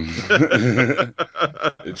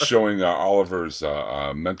 It's showing Oliver's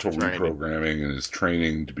mental Training. reprogramming and his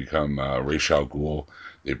training to become Ra's al Ghul.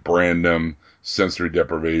 They brand him, sensory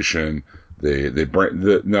deprivation. They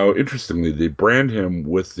brand now. Interestingly, they brand him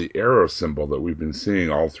with the arrow symbol that we've been seeing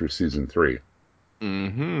all through season 3.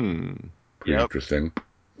 Mm-hmm. Pretty interesting.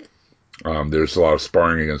 There's a lot of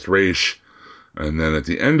sparring against Raish, and then at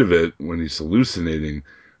the end of it, when he's hallucinating,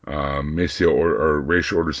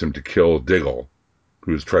 Raish orders him to kill Diggle,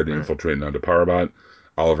 who's tried to infiltrate onto Parabot.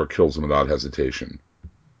 Oliver kills him without hesitation.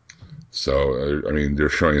 So, I mean, they're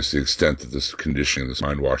showing us the extent that this conditioning, this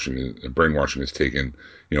brainwashing is taken,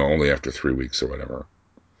 only after 3 weeks or whatever.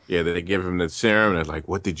 Yeah, they give him the serum, and it's like,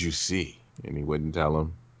 what did you see? And he wouldn't tell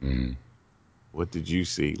him. Mm. What did you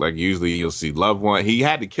see? Like, usually you'll see loved one. He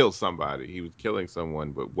had to kill somebody. He was killing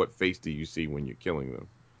someone, but what face do you see when you're killing them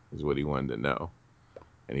is what he wanted to know.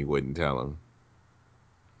 And he wouldn't tell him.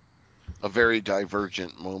 A very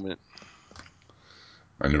Divergent moment.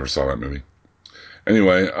 I never saw that movie.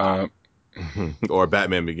 Anyway, or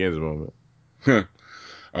Batman Begins moment.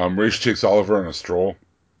 Raish takes Oliver on a stroll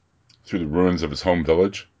through the ruins of his home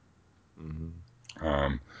village,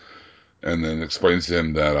 and then explains to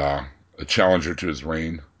him that a challenger to his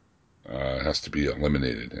reign has to be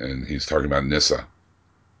eliminated, and he's talking about Nyssa.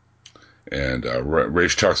 And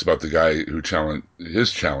Raish talks about the guy who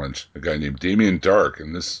challenged a guy named Damien Dark,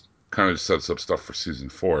 and this kind of sets up stuff for season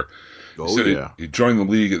 4. He joined the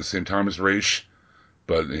League at the same time as Raish,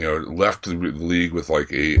 but left the League with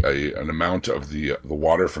like an amount of the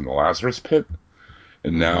water from the Lazarus Pit,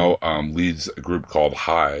 and now leads a group called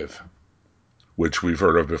Hive, which we've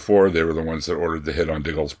heard of before. They were the ones that ordered the hit on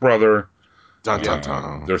Diggle's brother. Dun, dun,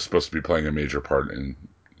 dun. They're supposed to be playing a major part in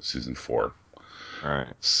season 4. All right.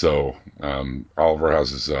 So Oliver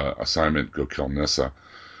has his assignment: go kill Nyssa.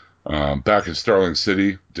 Back in Starling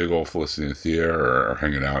City, Diggle, Felicity, and Thea are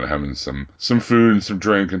hanging out, having some food and some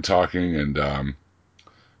drink, and talking, and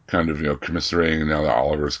kind of commiserating. Now that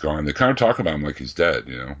Oliver's gone, they kind of talk about him like he's dead.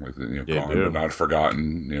 Gone but not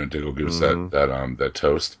forgotten. Diggle gives that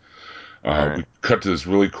toast. We cut to this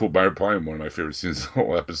really cool, probably one of my favorite scenes of the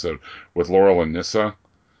whole episode, with Laurel and Nyssa.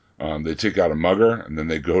 They take out a mugger, and then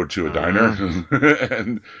they go to a diner,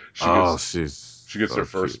 and she gets her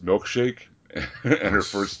first milkshake, and her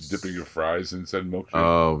first dipping of fries in said milkshake.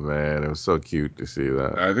 Oh man, it was so cute to see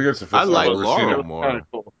that. I think it's the first time I've ever seen her more.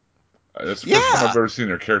 That's the first time I've ever seen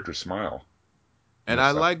her character smile. And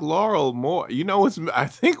I like Laurel more. I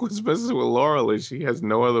think what's missing with Laurel is she has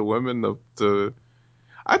no other women to.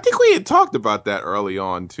 I think we had talked about that early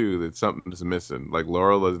on too. That something's missing. Like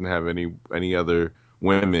Laurel doesn't have any other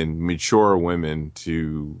women, mature women,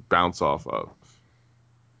 to bounce off of.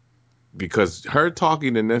 Because her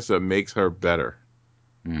talking to Nyssa makes her better.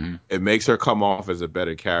 Mm-hmm. It makes her come off as a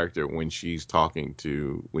better character when she's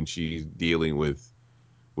dealing with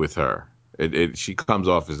her. She comes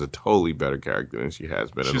off as a totally better character than she has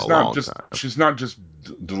been in a long time. She's not just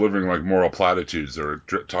delivering like moral platitudes or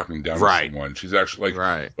talking down to someone. She's actually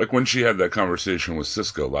like when she had that conversation with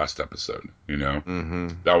Cisco last episode.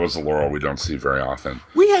 That was a Laurel we don't see very often.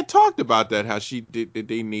 We had talked about that, how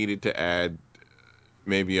they needed to add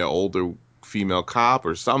maybe an older female cop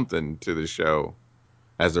or something to the show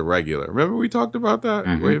as a regular. Remember we talked about that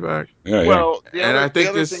way back? Yeah. Well, the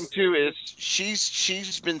other thing too is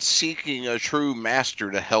she's been seeking a true master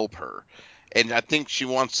to help her, and I think she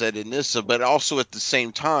wants that in Nyssa. But also at the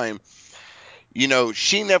same time,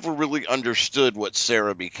 she never really understood what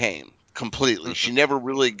Sarah became completely. She never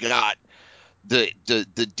really got the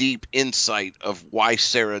deep insight of why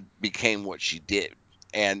Sarah became what she did,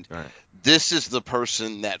 and. This is the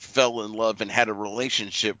person that fell in love and had a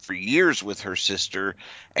relationship for years with her sister.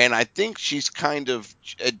 And I think she's kind of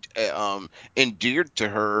endeared to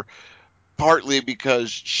her partly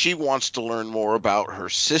because she wants to learn more about her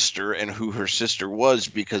sister and who her sister was,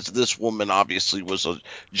 because this woman obviously was a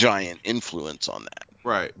giant influence on that.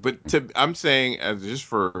 Right. But I'm saying just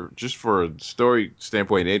for a story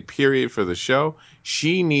standpoint, period, for the show,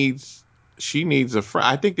 she needs a friend.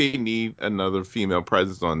 I think they need another female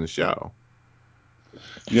presence on the show.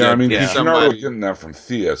 Yeah, I mean, because you're not really getting that from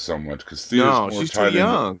Thea so much, because Thea's more she's tied too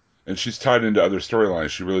young. And she's tied into other storylines.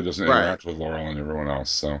 She really doesn't interact with Laurel and everyone else.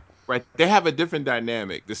 So they have a different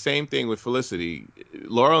dynamic. The same thing with Felicity.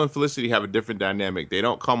 Laurel and Felicity have a different dynamic. They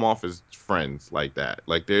don't come off as friends like that.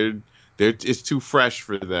 Like it's too fresh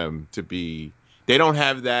for them to be. They don't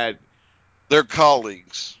have that. They're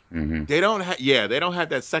colleagues. Mm-hmm. They don't have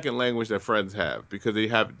that second language that friends have, because they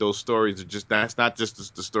have those stories. That's not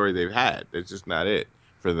just the story they've had. It's just not it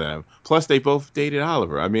for them. Plus, they both dated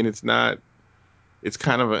Oliver. I mean, it's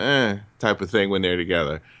kind of a type of thing when they're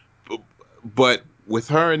together. But with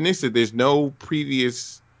her and Nyssa, there's no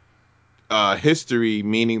previous history,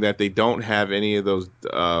 meaning that they don't have any of those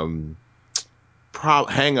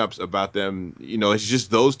hang-ups about them. It's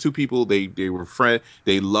just those two people. They were friends.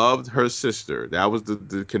 They loved her sister. That was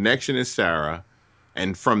the connection is Sarah,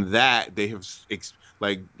 and from that they have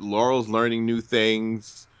like Laurel's learning new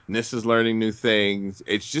things. Nissa's learning new things.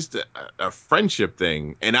 It's just a friendship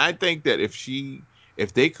thing, and I think that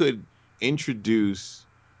if they could introduce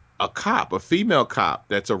a female cop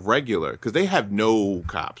that's a regular, because they have no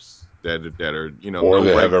cops that are or no they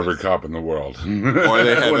have regulars. every cop in the world, Or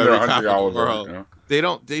they have when every they're cop hunting in the Oliver. world. You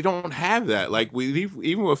know? They don't have that. Like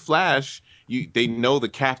even with Flash, they know the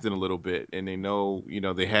captain a little bit, and they know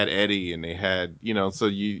they had Eddie, and they had so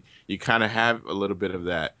you kind of have a little bit of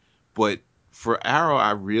that. But for Arrow,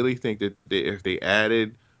 I really think that if they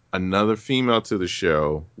added another female to the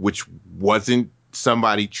show, which wasn't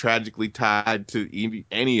somebody tragically tied to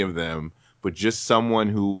any of them, but just someone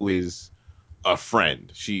who is a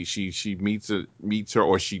friend. She meets her,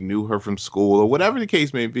 or she knew her from school, or whatever the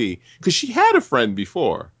case may be. Because she had a friend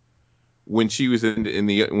before when she was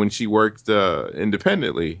when she worked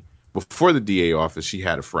independently before the DA office. She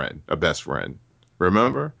had a best friend.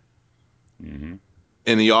 Remember? Mm-hmm.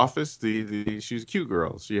 In the office, she was a cute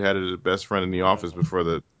girl. She had a best friend in the office before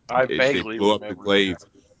they blew up the Glades.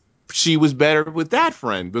 She was better with that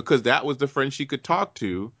friend because that was the friend she could talk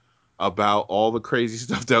to about all the crazy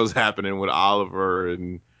stuff that was happening with Oliver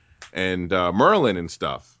and Merlin and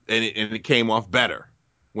stuff, and it came off better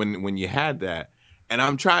when you had that. And I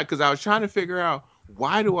was trying to figure out,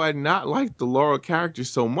 why do I not like the Laurel character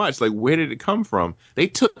so much? Like, where did it come from? They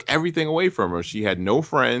took everything away from her. She had no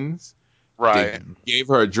friends. Right. They gave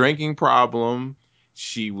her a drinking problem.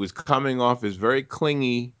 She was coming off as very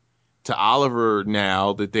clingy to Oliver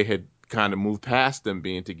now that they had kind of moved past them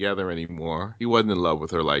being together anymore. He wasn't in love with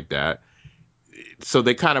her like that. So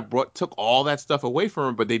they kind of took all that stuff away from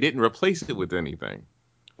her, but they didn't replace it with anything.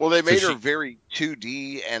 Well, they made her very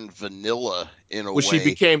 2D and vanilla in a way. She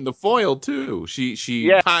became the foil too.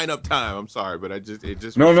 She Pine Up Time. I'm sorry, but it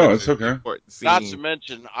just no, was it's okay. Not to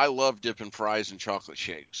mention, I love dipping fries in chocolate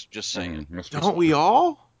shakes. Just saying. Don't we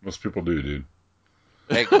all? Most people do, dude.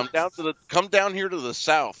 Hey, come down here to the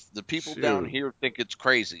South. The people down here think it's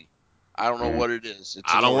crazy. I don't know what it is.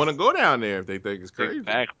 I don't want to go down there if they think it's crazy.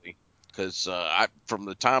 Exactly. Because from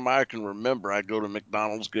the time I can remember, I go to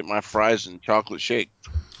McDonald's, get my fries and chocolate shake.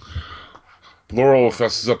 Laurel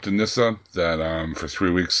fesses up to Nyssa that for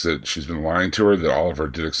 3 weeks that she's been lying to her, that Oliver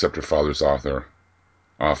did accept her father's offer.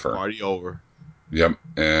 Party over. Yep.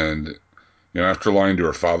 And after lying to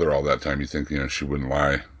her father all that time, you think she wouldn't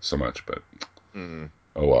lie so much, but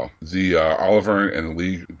oh well. The Oliver and the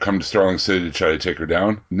League come to Starling City to try to take her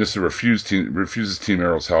down. Nyssa refuses Team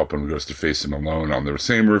Arrow's help and goes to face him alone on the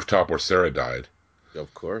same rooftop where Sarah died.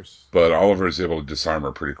 Of course. But Oliver is able to disarm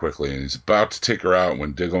her pretty quickly, and he's about to take her out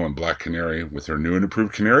when Diggle and Black Canary, with her new and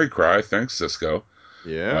improved Canary Cry, thanks Cisco,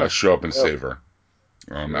 show up and save her.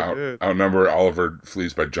 Outnumbered, Oliver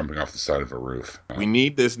flees by jumping off the side of a roof. We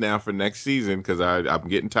need this now for next season, because I'm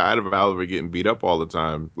getting tired of Oliver getting beat up all the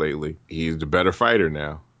time lately. He's the better fighter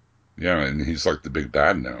now. Yeah, and he's like the big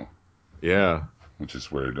bad now. Yeah. Which is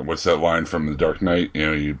weird. And what's that line from The Dark Knight?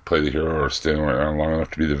 You play the hero or stay around long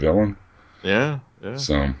enough to be the villain? Yeah.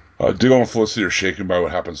 So, Diggle and Felicity are shaken by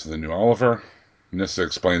what happens to the new Oliver. Nyssa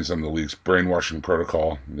explains them the League's brainwashing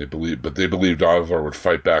protocol. They believed Oliver would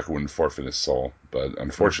fight back and wouldn't forfeit his soul. But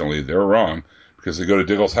unfortunately, they're wrong, because they go to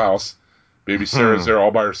Diggle's house. Baby Sarah's there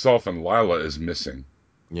all by herself, and Lila is missing.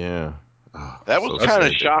 Yeah. That was kind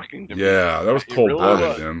of shocking to me. Yeah, that was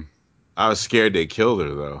cold-blooded, man. I was scared they killed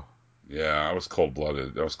her, though. Yeah, I was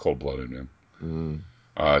cold-blooded. That was cold-blooded, man.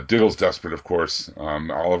 Diggle's desperate, of course.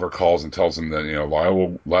 Oliver calls and tells him that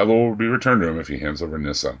Lila will be returned to him if he hands over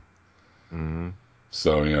Nyssa.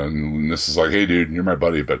 So Nyssa's like, "Hey, dude, you're my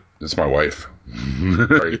buddy, but it's my wife."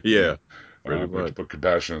 Right? Yeah. But put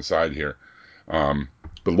compassion aside here. But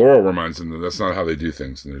Laurel reminds him that that's not how they do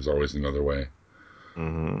things, and there's always another way.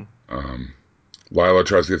 Lila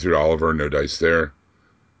tries to get through to Oliver, no dice there.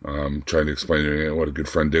 Trying to explain to him what a good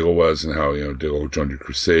friend Diggle was and how Diggle joined your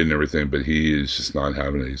crusade and everything, but he is just not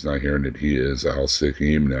having it. He's not hearing it. He is a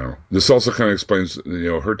Halcyon now. This also kind of explains,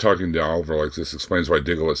 her talking to Oliver like this explains why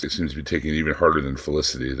Diggle seems to be taking it even harder than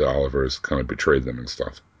Felicity. That Oliver has kind of betrayed them and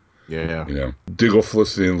stuff. Yeah. Diggle,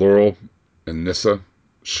 Felicity, and Laurel and Nyssa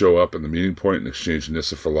show up at the meeting point and exchange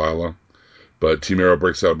Nyssa for Lila. But Team Arrow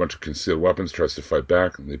breaks out a bunch of concealed weapons, tries to fight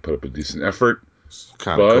back, and they put up a decent effort. It's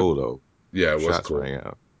kind of cool, though. Yeah, it was cool.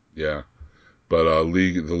 Yeah. But the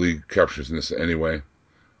League captures Nyssa anyway.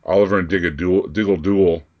 Oliver and Diggle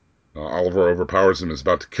duel. Oliver overpowers him and is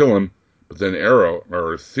about to kill him, but then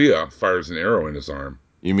Thea fires an arrow in his arm.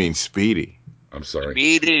 You mean Speedy? I'm sorry.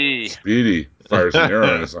 Speedy fires an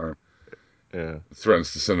arrow in his arm. Yeah.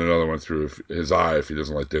 Threatens to send another one through his eye if he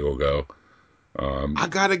doesn't let Diggle go. I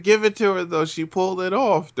gotta give it to her though. She pulled it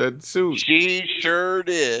off. That suit. She sure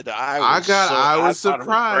did. I I was thought it was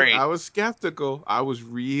surprised. great. I was skeptical. I was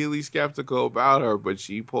really skeptical about her, but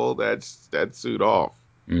she pulled that suit off.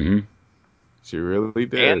 Mm-hmm. She really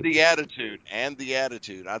did. And the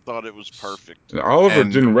attitude. I thought it was perfect. And Oliver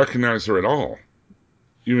didn't recognize her at all,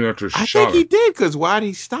 even after she shot her. I think he did, because why'd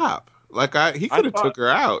he stop? Like he could have took her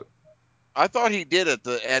out. I thought he did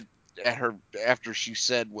at her after she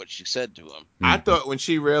said what she said to him. I thought when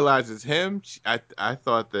she realizes him, I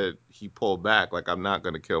thought that he pulled back. Like, I'm not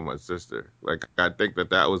gonna kill my sister. Like, I think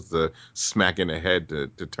that was the smack in the head to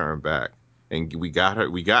turn back. And we got her.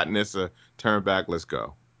 We got Nyssa. Turn back. Let's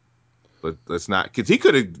go. Let's not, because he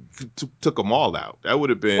could have took them all out. That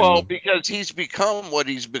would have been because he's become what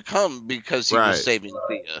he's become because he was saving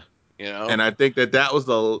Thea. You know. And I think that was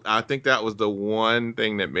the one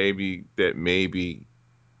thing that maybe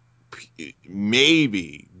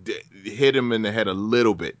hit him in the head a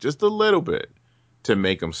little bit, just a little bit, to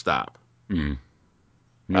make him stop. Mm.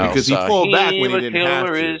 Because he pulled back when he didn't have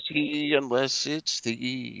to. Is he unless it's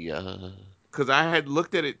Thea? Because I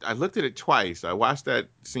looked at it twice. I watched that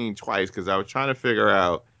scene twice because I was trying to figure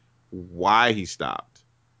out why he stopped.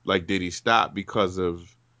 Like, did he stop because of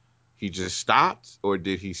he just stopped, or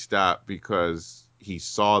did he stop because he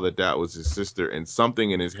saw that was his sister and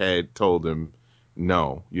something in his head told him,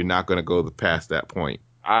 no, you're not going to go past that point?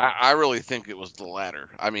 I really think it was the latter.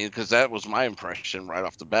 I mean, because that was my impression right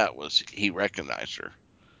off the bat, was he recognized her.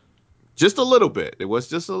 Just a little bit. It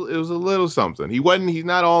was a little something. He's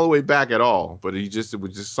not all the way back at all, but it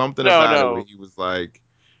was just something about it where he was like,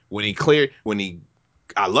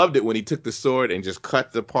 I loved it when he took the sword and just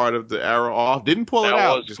cut the part of the arrow off. Didn't pull it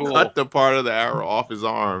out, just cut the part of the arrow off his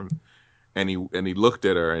arm. And he looked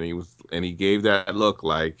at her and he gave that look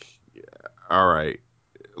like, all right,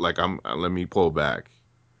 like let me pull back.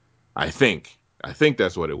 I think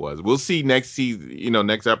that's what it was. We'll see next season,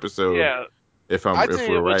 next episode. Yeah. If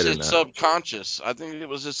we're right or not. Subconscious. I think it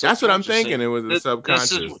was his subconscious. That's what I'm thinking. It was a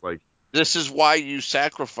subconscious. This is why you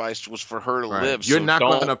sacrificed, was for her to live. You're not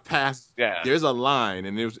going to pass. Yeah. There's a line,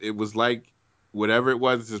 and it was like whatever it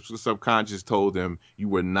was, the subconscious told him you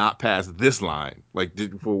were not past this line. Like,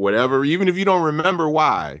 for whatever, even if you don't remember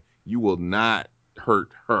why, you will not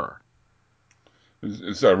hurt her.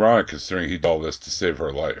 It's ironic considering he did all this to save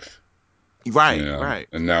her life. Right, right.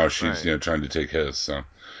 And now she's trying to take his. So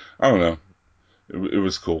I don't know. It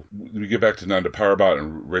was cool. We get back to Nanda Parbat,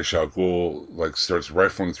 and Ra's al Ghul starts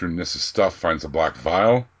rifling through Nyssa's stuff, finds a black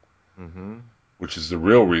vial, which is the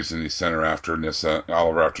real reason he sent her after Nyssa,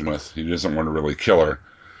 Oliver after Nyssa. He doesn't want to really kill her.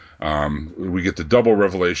 We get the double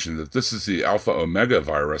revelation that this is the Alpha Omega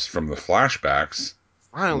virus from the flashbacks.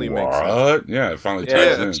 Finally makes sense. Yeah, it finally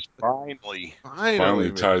ties in.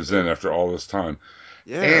 Finally ties in after all this time.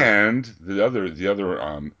 Yeah. And the other,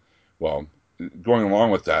 going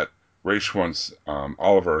along with that, Ra's wants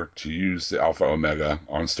Oliver to use the Alpha Omega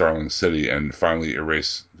on Starling City and finally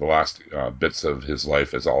erase the last bits of his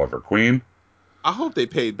life as Oliver Queen. I hope they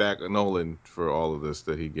paid back Nolan for all of this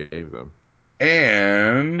that he gave them.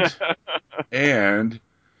 And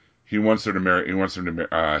he wants her to marry. He wants him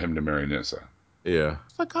to marry Nyssa. Yeah,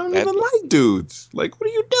 it's like, I don't even like dudes. Like, what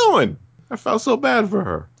are you doing? I felt so bad for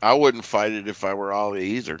her. I wouldn't fight it if I were Ali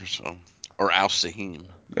either. So, or Al Sahim.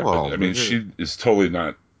 Yeah, but, I mean, she is totally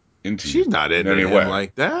not into you. She's not into him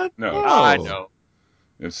like that. No, I know.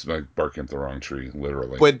 It's like barking up the wrong tree,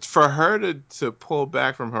 literally. But for her to pull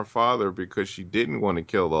back from her father because she didn't want to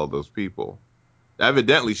kill all those people,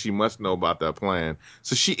 evidently she must know about that plan.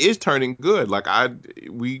 So she is turning good. Like,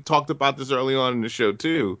 we talked about this early on in the show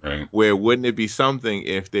too, right. Where wouldn't it be something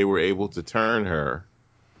if they were able to turn her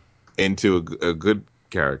into a good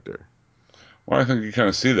character? Well, I think you kind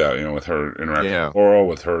of see that, with her interacting with Laurel,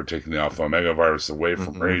 with her taking the Alpha Omega virus away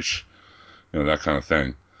from Ra's, that kind of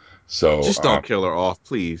thing. So just don't kill her off,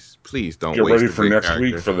 please. Please don't. Get ready for next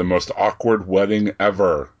week for the most awkward wedding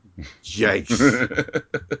ever. Yikes!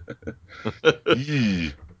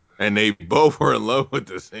 And they both were in love with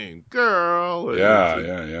the same girl.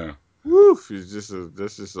 Yeah. Woof! This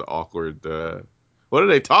is an awkward. What do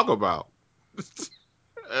they talk about?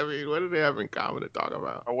 I mean, what do they have in common to talk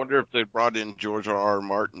about? I wonder if they brought in George R.R.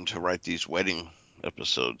 Martin to write these wedding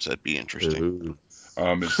episodes. That'd be interesting.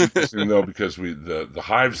 It's interesting though, because the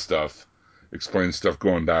Hive stuff explains stuff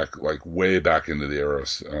going back, way back into the Arrow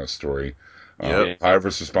story. Hive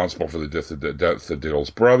was responsible for the death of Diggle's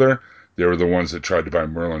brother. They were the ones that tried to buy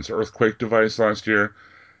Merlin's earthquake device last year.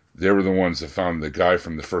 They were the ones that found the guy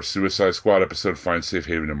from the first Suicide Squad episode find safe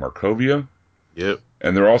haven in Markovia. Yep.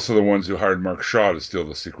 And they're also the ones who hired Mark Shaw to steal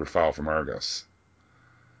the secret file from Argus.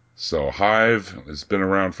 So Hive has been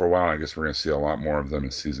around for a while. I guess we're going to see a lot more of them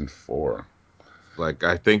in season 4. Like,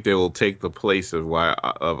 I think they will take the place of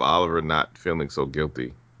Oliver not feeling so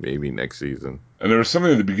guilty maybe next season. And there was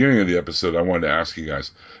something at the beginning of the episode I wanted to ask you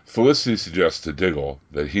guys. Felicity suggests to Diggle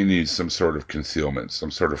that he needs some sort of concealment, some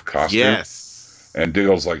sort of costume. Yes. And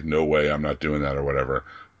Diggle's like, no way, I'm not doing that or whatever.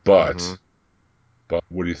 But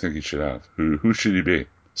what do you think he should have? Who should he be?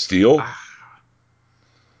 Steel?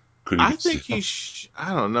 I think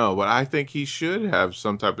I don't know, but I think he should have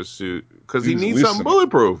some type of suit because he needs least something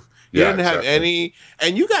bulletproof. He Yeah, didn't have exactly. any,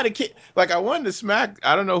 and you got to like I wanted to smack.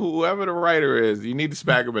 I don't know whoever the writer is. You need to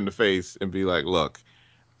smack him in the face and be like, "Look,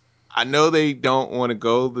 I know they don't want to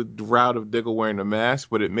go the route of Diggle wearing a mask,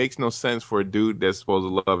 but it makes no sense for a dude that's supposed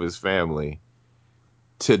to love his family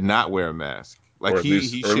to not wear a mask. Like or at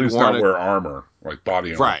least should not want to wear armor, like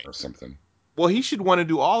body armor right." or something. Well, he should want to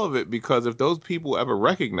do all of it because if those people ever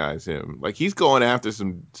recognize him, like he's going after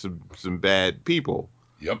some bad people.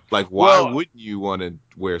 Yep. Like, why wouldn't you want to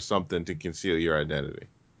wear something to conceal your identity?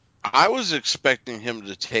 I was expecting him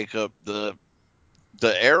to take up the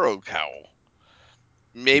arrow cowl.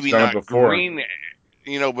 Maybe not green,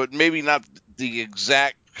 but maybe not the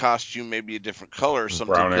exact costume, maybe a different color or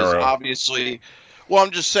something. Brown Because arrow. obviously, what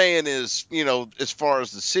I'm just saying is, as far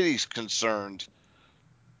as the city's concerned,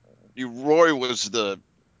 Roy was the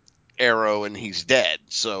arrow and he's dead.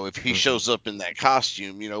 So if he shows up in that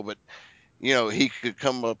costume, but he could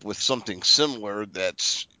come up with something similar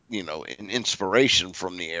that's an inspiration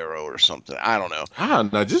from the arrow or something. I don't know. I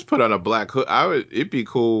don't know. Just put on a black hood. It'd be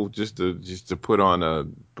cool just to put on a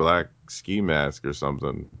black ski mask or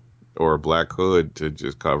something, or a black hood to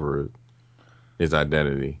just cover his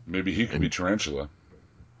identity. Maybe he could be Tarantula.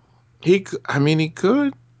 He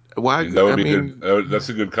could. Why? That would be good. That's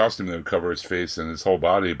a good costume that would cover his face and his whole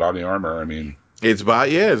body armor. I mean, it's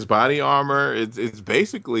body armor. It's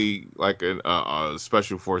basically like a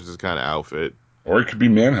special forces kind of outfit. Or it could be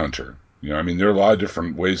Manhunter. I mean, there are a lot of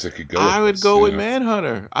different ways that could go. I would go with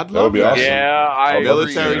Manhunter. I'd love that. Would be awesome. Yeah, I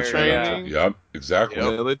military training. Yep, exactly.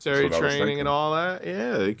 Military training and all that.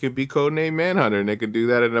 Yeah, it could be codename Manhunter, and they could do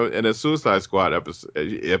that in a Suicide Squad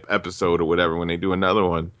episode or whatever. When they do another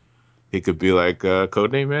one, he could be like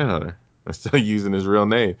codename Manhunter instead of using his real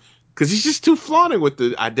name because he's just too flaunting with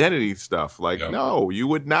the identity stuff. Like, no, you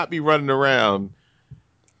would not be running around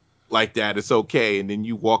like that. It's okay, and then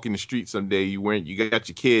you walk in the street someday. You got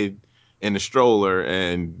your kid in a stroller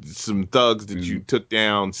and some thugs that you took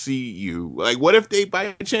down see you. Like, what if they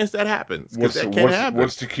by chance that happens? Because that can't happen.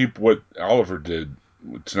 What's to keep what Oliver did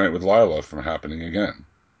tonight with Lila from happening again?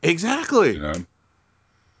 Exactly.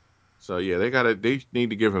 So yeah, they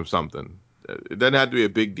need to give him something. It doesn't have to be a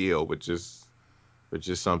big deal, but just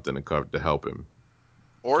something to help him.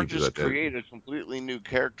 Or just create a completely new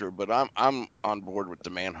character, but I'm on board with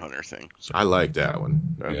the Manhunter thing. So. I like that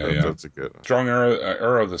one. That's a good one. Strong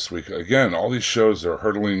arrow this week. Again, all these shows are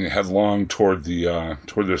hurtling headlong toward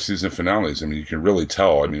their season finales. I mean, you can really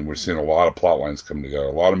tell. I mean, we're seeing a lot of plot lines come together,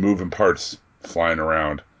 a lot of moving parts flying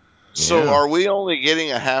around. So are we only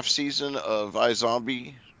getting a half season of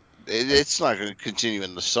iZombie? It's not going to continue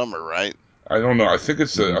in the summer, right? I don't know. I think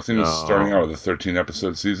it's starting out with a 13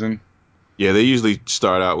 episode season. Yeah, they usually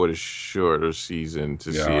start out with a shorter season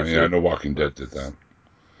to see if I know Walking Dead did that.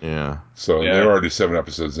 Yeah. So they're already 7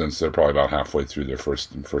 episodes in, so they're probably about halfway through their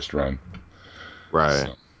first run. Right.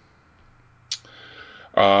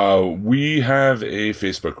 So. We have a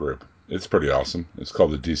Facebook group. It's pretty awesome. It's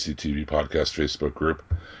called the DCTV Podcast Facebook group.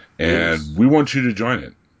 And we want you to join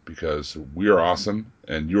it because we are awesome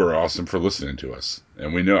and you are awesome for listening to us.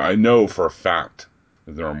 And I know for a fact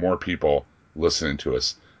that there are more people listening to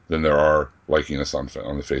us than there are liking us on the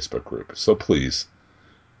Facebook group. So please,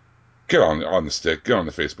 get on the stick, get on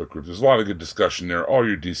the Facebook group. There's a lot of good discussion there. All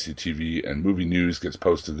your DC TV and movie news gets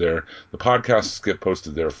posted there. The podcasts get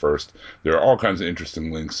posted there first. There are all kinds of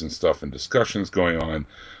interesting links and stuff and discussions going on.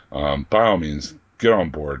 By all means, get on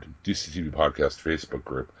board. DC TV Podcast Facebook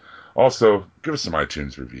group. Also, give us some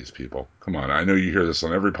iTunes reviews, people. Come on, I know you hear this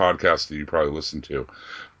on every podcast that you probably listen to,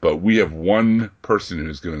 but we have one person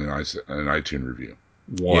who's given an iTunes review.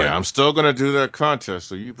 One. Yeah, I'm still going to do that contest,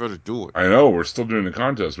 so you better do it. I know, we're still doing the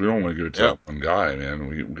contest. We don't want to give it to that one guy, man.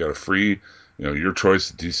 We got a free, your choice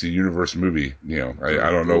DC Universe movie. I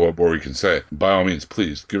don't know what more we can say. By all means,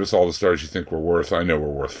 please, give us all the stars you think we're worth. I know we're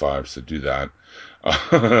worth 5, so do that.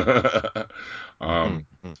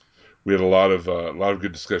 We had a lot of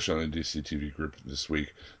good discussion on the DC TV group this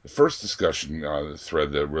week. The first discussion the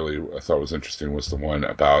thread that really I thought was interesting was the one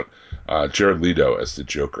about Jared Leto as the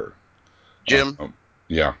Joker. Jim?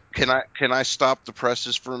 Yeah. Can I stop the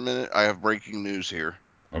presses for a minute? I have breaking news here.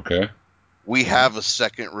 Okay. We have a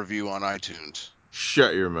second review on iTunes.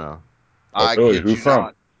 Shut your mouth. I really? kid Who you from?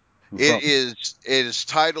 not. It is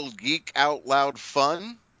titled Geek Out Loud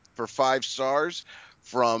Fun for 5 stars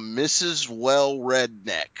from Mrs. Well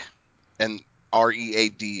Redneck and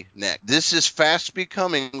READ neck. This is fast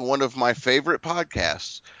becoming one of my favorite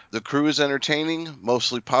podcasts. The crew is entertaining,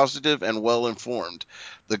 mostly positive, and well informed.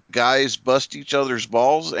 The guys bust each other's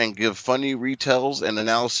balls and give funny retells and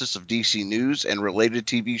analysis of DC news and related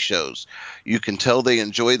TV shows. You can tell they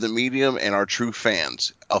enjoy the medium and are true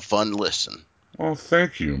fans. A fun listen. Well,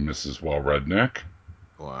 thank you, Mrs. Well Redneck.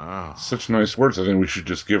 Wow. Such nice words. I think we should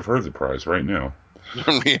just give her the prize right now.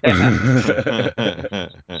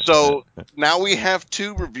 So now we have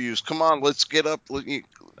 2 reviews. Come on, let's get up.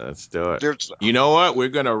 Let's do it. You know what? We're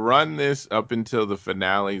going to run this up until the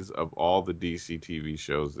finales of all the DC TV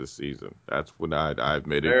shows this season. That's when I've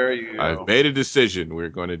made it. There you go. I've made a decision. We're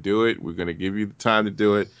going to do it. We're going to give you the time to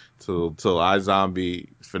do it till iZombie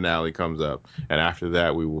finale comes up. And after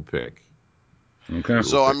that, we will pick. Okay.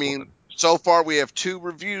 So, I mean, so far we have 2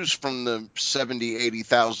 reviews from the 70,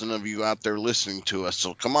 80,000 of you out there listening to us.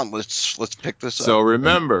 So come on, let's pick this up. So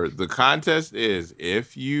remember, the contest is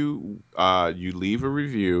if you you leave a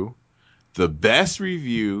review, the best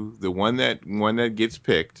review, the one that gets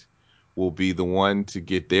picked, will be the one to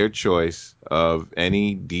get their choice of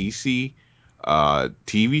any DC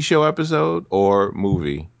TV show episode or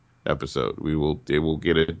movie episode. We'll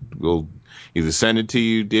either send it to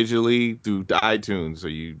you digitally through iTunes, so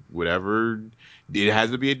whatever, it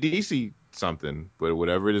has to be a DC something, but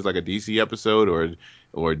whatever it is, like a DC episode or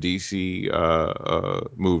a DC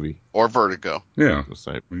movie or Vertigo. Yeah,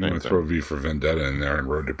 same you want to throw V for Vendetta in there and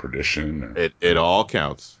Road to Perdition. It all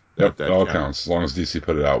counts. Yep, that all counts. As long as DC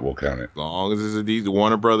put it out, we'll count it. As long as it's a DC,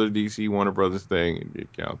 Warner Brothers thing,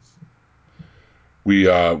 it counts. We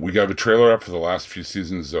got a trailer up for the last few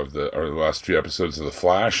seasons the last few episodes of The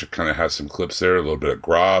Flash. It kind of has some clips there, a little bit of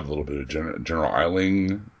Grodd, a little bit of General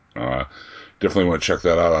Eiling. Definitely want to check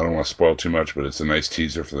that out. I don't want to spoil too much, but it's a nice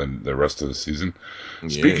teaser for the rest of the season.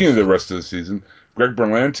 Yes. Speaking of the rest of the season, Greg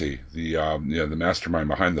Berlanti, the mastermind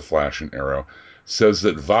behind The Flash and Arrow, says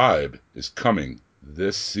that Vibe is coming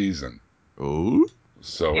this season. Ooh.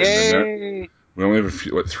 So we only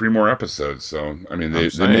have 3 more episodes. So I mean,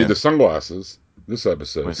 they made the sunglasses this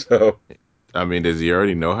episode. So I mean, does he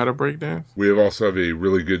already know how to break dance? We also have a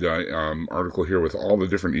really good article here with all the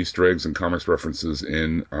different Easter eggs and comics references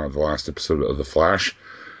in the last episode of The Flash.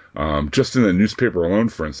 Just in the newspaper alone,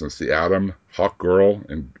 for instance, the Atom, Hawk Girl,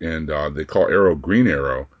 and they call Arrow Green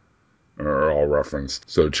Arrow are all referenced.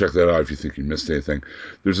 So check that out if you think you missed anything.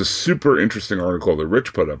 There's a super interesting article that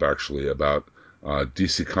Rich put up, actually, about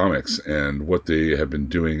DC Comics and what they have been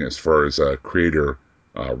doing as far as creator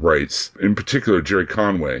rights. In particular, Jerry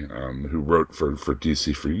Conway, who wrote for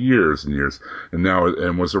DC for years and years,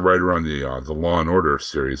 and was a writer on the Law and Order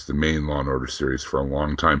series, the main Law and Order series for a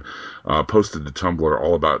long time, posted to Tumblr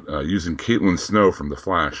all about using Caitlin Snow from The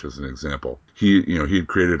Flash as an example. He had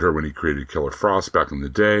created her when he created Killer Frost back in the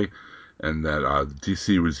day, and that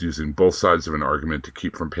DC was using both sides of an argument to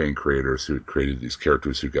keep from paying creators who had created these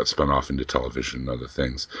characters who got spun off into television and other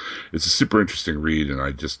things. It's a super interesting read, and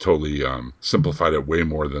I just totally simplified it way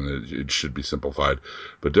more than it should be simplified.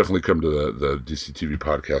 But definitely come to the DC TV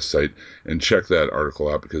podcast site and check that article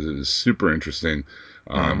out because it is super interesting.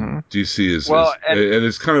 DC is and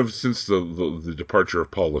it's kind of since the departure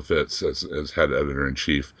of Paul Levitz as head editor in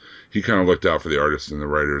chief, he kind of looked out for the artists and the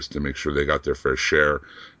writers to make sure they got their fair share.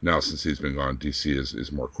 Now, since he's been gone, DC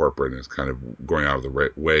is more corporate and is kind of going out of the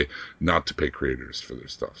right way not to pay creators for their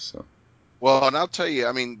stuff. So, well, and I'll tell you,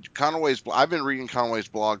 I mean, I've been reading Conway's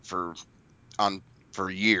blog for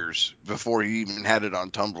years before he even had it on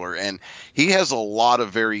Tumblr, and he has a lot of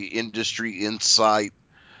very industry inside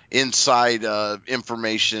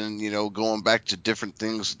information, going back to different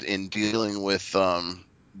things in dealing with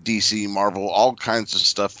DC, Marvel, all kinds of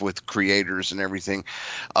stuff with creators and everything.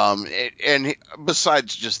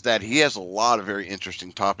 Besides just that, he has a lot of very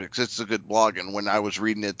interesting topics. It's a good blog, and when I was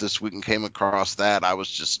reading it this week and came across that, I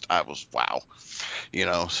was wow,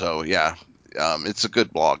 So yeah, it's a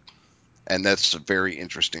good blog, and that's a very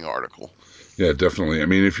interesting article. Yeah, definitely. I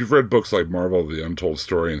mean, if you've read books like Marvel, The Untold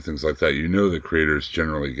Story, and things like that, the creators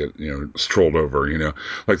generally get, strolled over,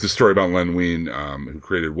 like the story about Len Wein, who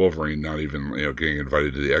created Wolverine, not even, getting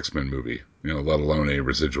invited to the X-Men movie, let alone any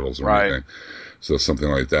residuals or anything. So something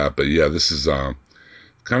like that. But yeah, this is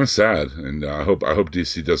kind of sad. And I hope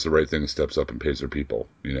DC does the right thing and steps up and pays their people,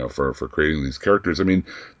 for creating these characters. I mean,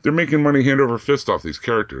 they're making money hand over fist off these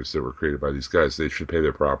characters that were created by these guys. They should pay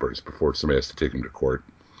their properties before somebody has to take them to court.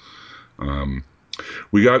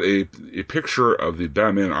 We got a picture of the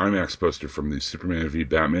Batman IMAX poster from the Superman v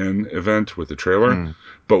Batman event with the trailer,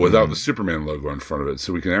 but without the Superman logo in front of it,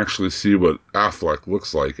 so we can actually see what Affleck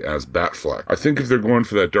looks like as Batfleck. I think if they're going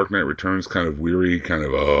for that Dark Knight Returns kind of weary, kind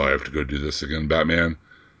of, I have to go do this again, Batman,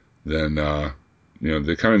 then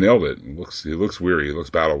they kind of nailed it. He looks weary. He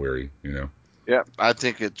looks battle weary. Yeah, I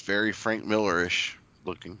think it's very Frank Miller-ish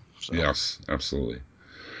looking. So. Yes, absolutely.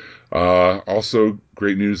 Also,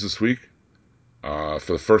 great news this week.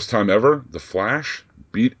 For the first time ever, The Flash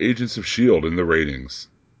beat Agents of S.H.I.E.L.D. in the ratings.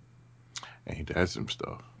 Ain't that some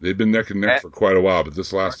stuff? They've been neck and neck for quite a while, but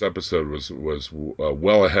this last episode was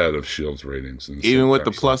well ahead of S.H.I.E.L.D.'s ratings. Even with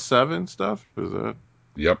the +7 stuff? Is that?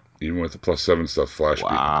 Yep, even with the +7 stuff, Flash beat.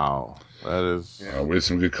 Wow. That is... we had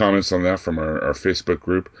some good comments on that from our Facebook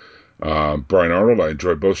group. Brian Arnold, I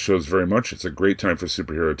enjoy both shows very much. It's a great time for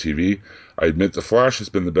superhero TV. I admit The Flash has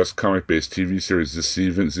been the best comic-based TV series this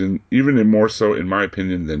season, even more so, in my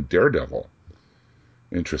opinion, than Daredevil.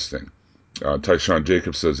 Interesting. Tyshawn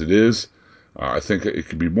Jacobs says it is. I think it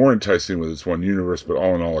could be more enticing with its one universe, but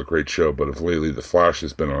all in all, a great show. But of lately, The Flash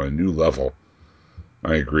has been on a new level.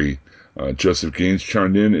 I agree. Joseph Gaines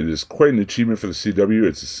chimed in. It is quite an achievement for the CW.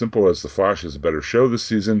 It's as simple as The Flash is a better show this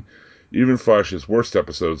season. Even Flash's worst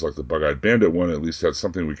episodes, like the Bug-Eyed Bandit one, at least had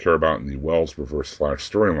something we care about in the Wells Reverse Flash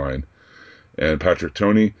storyline. And Patrick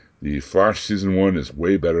Toney, the Flash Season 1 is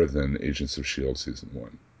way better than Agents of S.H.I.E.L.D. Season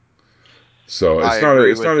 1. So it's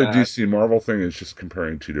not a DC Marvel thing, it's just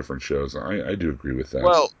comparing two different shows. I do agree with that.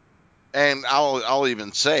 Well, and I'll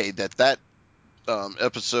even say that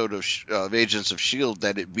episode of Agents of S.H.I.E.L.D.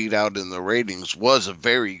 that it beat out in the ratings was a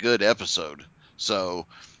very good episode. So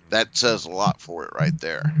that says a lot for it right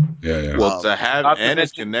there. Yeah. Well, to have, and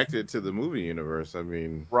it's connected to the movie universe. I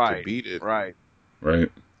mean, right, to beat it. Right.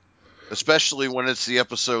 Especially when it's the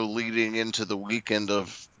episode leading into the weekend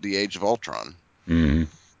of the Age of Ultron. Mm-hmm.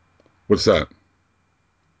 What's that?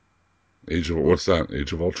 What's that?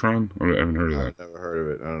 Age of Ultron? I haven't heard of that. I've never heard of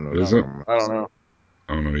it. I don't know. What is it? I don't know.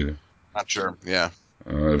 I don't know either. Not sure. Yeah.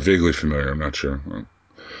 Vaguely familiar. I'm not sure.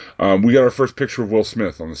 We got our first picture of Will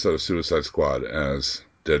Smith on the set of Suicide Squad as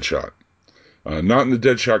Deadshot. Not in the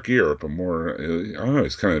Deadshot gear, but more, I don't know,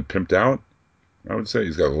 he's kind of pimped out, I would say.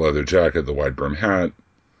 He's got the leather jacket, the wide brim hat.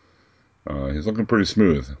 He's looking pretty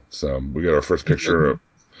smooth. So we got our first picture.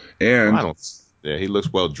 Yeah, he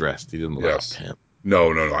looks well dressed. He didn't look like a pimp.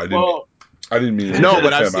 No, I didn't mean. No,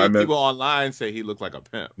 but I've seen people online say he looked like a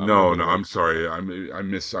pimp. No, I'm sorry. Maybe I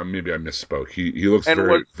misspoke. He looks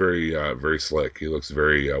very slick. He looks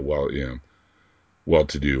very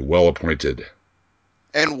well-to-do, well-appointed.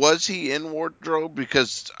 And was he in wardrobe?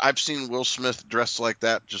 Because I've seen Will Smith dressed like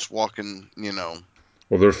that, just walking.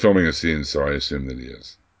 Well, they're filming a scene, so I assume that he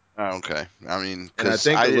is. Oh, okay. I mean, and I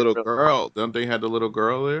think the little girl. Don't they have the little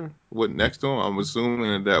girl there next to him? I'm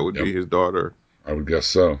assuming that would be his daughter. I would guess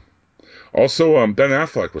so. Also, Ben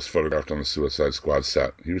Affleck was photographed on the Suicide Squad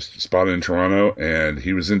set. He was spotted in Toronto, and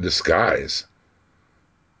he was in disguise.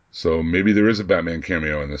 So maybe there is a Batman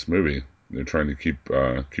cameo in this movie. They're trying to keep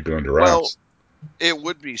it under wraps. Well, it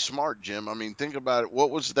would be smart, Jim. I mean, think about it. What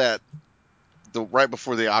was that? Right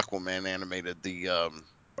before the Aquaman animated the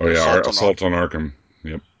Assault on Arkham.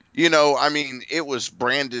 Yep. I mean, it was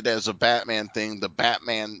branded as a Batman thing. The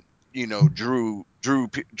Batman, drew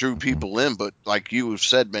people in, but like you have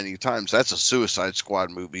said many times, that's a Suicide Squad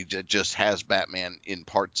movie that just has Batman in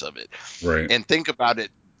parts of it. Right. And think about it,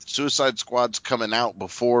 Suicide Squad's coming out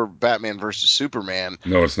before Batman versus Superman.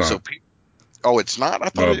 No, it's not. So it's not? I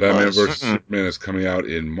thought it was. Batman versus Superman is coming out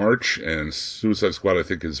in March, and Suicide Squad, I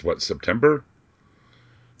think, is September?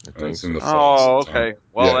 It's in the fall. Oh, okay.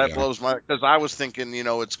 Well, that blows my... Because I was thinking,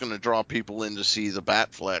 it's going to draw people in to see the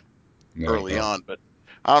Batfleck early on, but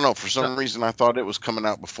I don't know. For some reason, I thought it was coming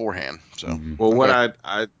out beforehand. So, well, what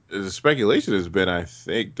the speculation has been, I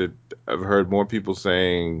think that I've heard more people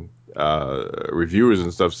saying, reviewers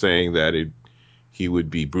and stuff saying that he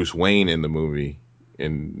would be Bruce Wayne in the movie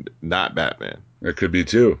and not Batman. It could be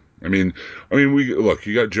too. I mean,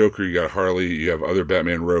 you got Joker, you got Harley, you have other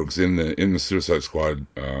Batman rogues in the Suicide Squad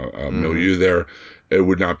milieu there. It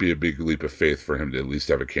would not be a big leap of faith for him to at least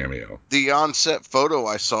have a cameo. The on-set photo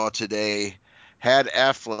I saw today had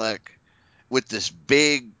Affleck with this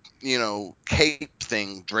big, cape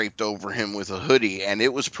thing draped over him with a hoodie, and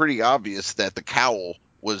it was pretty obvious that the cowl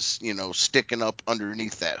was, sticking up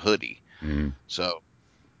underneath that hoodie. Mm-hmm. So,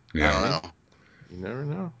 yeah. I don't know. You never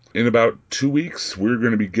know. In about 2 weeks, we're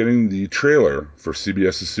going to be getting the trailer for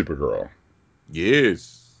CBS's Supergirl.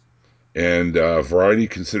 Yes. And Variety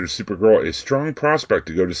considers Supergirl a strong prospect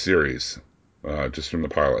to go to series, just from the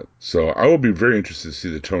pilot. So I will be very interested to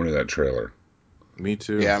see the tone of that trailer. Me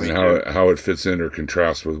too. Yeah, and how it fits in or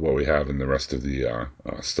contrasts with what we have in the rest of the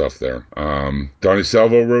stuff there. Donnie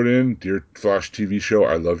Salvo wrote in, "Dear Flash TV show,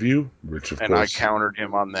 I love you." Rich, of course, I countered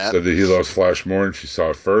him on that. Said that he loves Flash more and she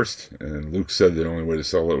saw it first. And Luke said the only way to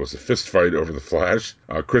sell it was a fist fight over the Flash.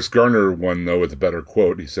 Chris Garner won, though, with a better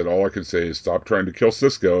quote. He said, "All I can say is stop trying to kill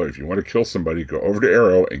Cisco. If you want to kill somebody, go over to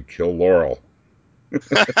Arrow and kill Laurel."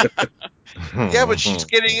 Yeah, but she's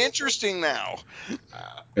getting interesting now.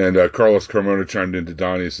 And Carlos Carmona chimed into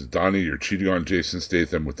Donnie and says, "Donnie, you're cheating on Jason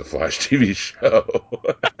Statham with the Flash TV show."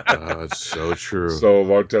 It's so true. So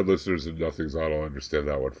long-time listeners of Nothing's On will understand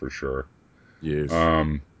that one for sure. Yes.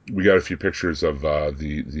 We got a few pictures of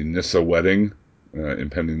the Nyssa wedding,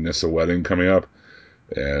 impending Nyssa wedding coming up,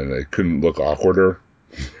 and it couldn't look awkwarder.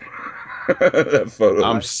 That photo.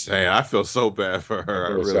 I'm saying, I feel so bad for her. I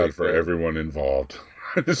feel sad for everyone involved.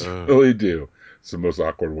 I just really do. It's the most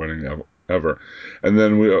awkward wedding ever. And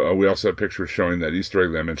then we also have pictures showing that Easter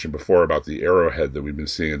egg that I mentioned before about the arrowhead that we've been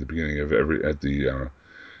seeing at the beginning of the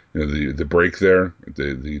break there,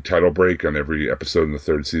 the title break on every episode in the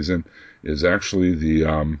third season is actually the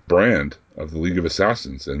brand of the League of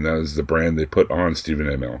Assassins, and that is the brand they put on Stephen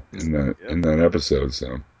Amell in that episode.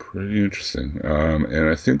 So pretty interesting. And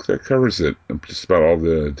I think that covers it. Just about all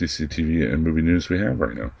the DC TV and movie news we have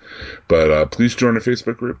right now. But please join our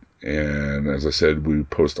Facebook group. And as I said, we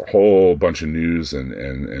post a whole bunch of news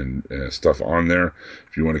and stuff on there.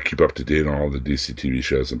 If you want to keep up to date on all the DC TV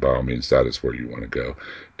shows, and by all means, that is where you want to go.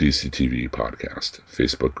 DC TV Podcast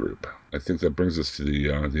Facebook group. I think that brings us to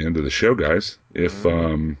the end of the show, guys.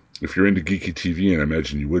 If you're into geeky TV, and I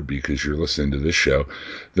imagine you would be because you're listening to this show,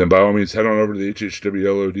 then by all means head on over to the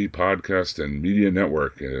HHWLOD Podcast and Media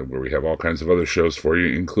Network, where we have all kinds of other shows for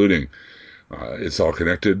you, including It's All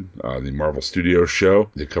Connected, the Marvel Studios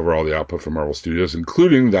show. They cover all the output from Marvel Studios,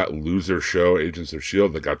 including that loser show, Agents of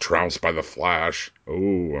S.H.I.E.L.D., that got trounced by The Flash.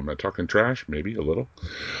 Oh, am I talking trash? Maybe a little.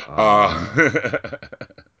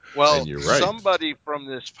 Well, you're right. Somebody from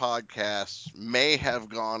this podcast may have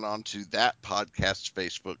gone onto that podcast's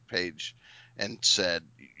Facebook page and said,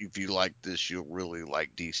 if you like this, you'll really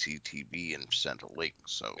like DC TV, and sent a link.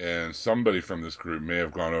 And somebody from this group may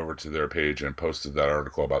have gone over to their page and posted that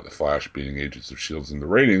article about the Flash beating Agents of S.H.I.E.L.D. in the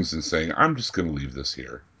ratings and saying, "I'm just going to leave this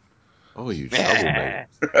here." Oh, you troublemaker.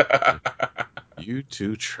 You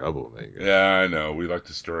two troublemakers. Yeah, I know. We like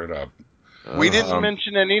to stir it up. We didn't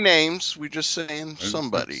mention any names. We're just saying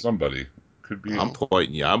somebody. Somebody. Could be. I'm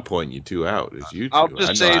pointing you two out. It's you two. I'll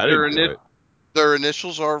just say their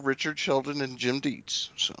initials are Richard Sheldon and Jim Dietz.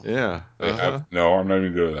 So yeah. No, I'm not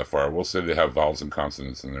even going that far. We'll say they have vowels and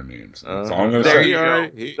consonants in their names. That's all I'm going to say. There you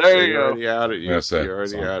go. Already out at you.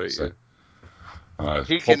 Already out at you.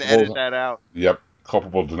 He can edit that out. Yep.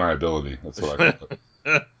 Culpable deniability. That's what I call it.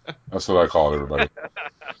 That's what I call it, everybody.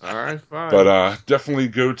 All right, fine. But definitely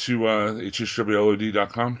go to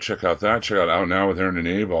hhwlod.com. Check out that. Check out Out Now with Aaron and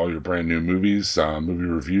Abe, all your brand new movies, movie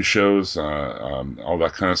review shows, all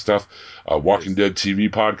that kind of stuff. Walking Dead TV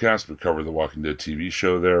podcast. We cover the Walking Dead TV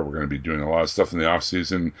show there. We're going to be doing a lot of stuff in the off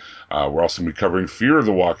season. We're also going to be covering Fear of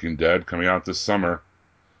the Walking Dead coming out this summer.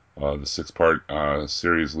 The 6-part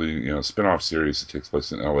series, spin-off series that takes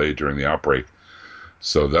place in LA during the outbreak.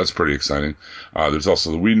 So that's pretty exciting. There's also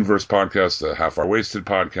the Whedonverse podcast, the Half Hour Wasted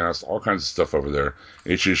podcast, all kinds of stuff over there.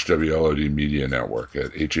 HHWLOD Media Network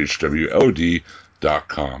at hhwlod.com.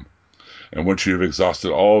 And once you've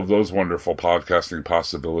exhausted all of those wonderful podcasting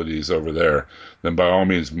possibilities over there, then by all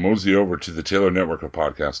means mosey over to the Taylor Network of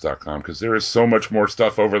Podcast.com, because there is so much more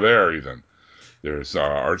stuff over there even. There's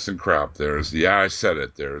Arts and Crap. There's Yeah, I Said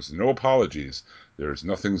It. There's No Apologies. There's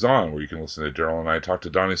Nothing's On, where you can listen to Daryl and I talk to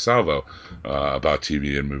Donnie Salvo about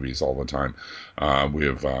TV and movies all the time. We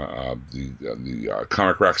have the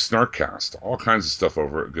Comic Rack Snarkcast, all kinds of stuff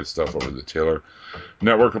good stuff over the Taylor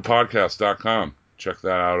Network of Podcast.com. Check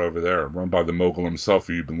that out over there. Run by the mogul himself,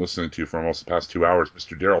 who you've been listening to for almost the past 2 hours,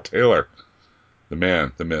 Mr. Daryl Taylor. The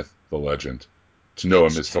man, the myth, the legend. To know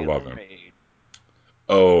him is to love him.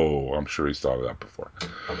 Oh, I'm sure he's thought of that before.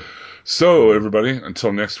 So, everybody,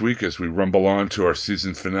 until next week as we rumble on to our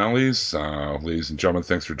season finales, ladies and gentlemen,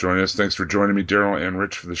 thanks for joining us. Thanks for joining me, Daryl and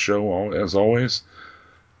Rich, for the show, as always.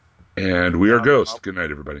 And we are Ghost. Good night,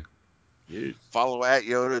 everybody. Follow at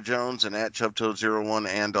Yoda Jones and at ChubToad01,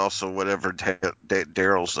 and also whatever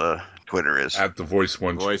Daryl's Twitter is. At the Voice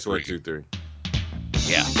 123. Voice 123.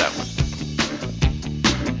 Yeah, that one.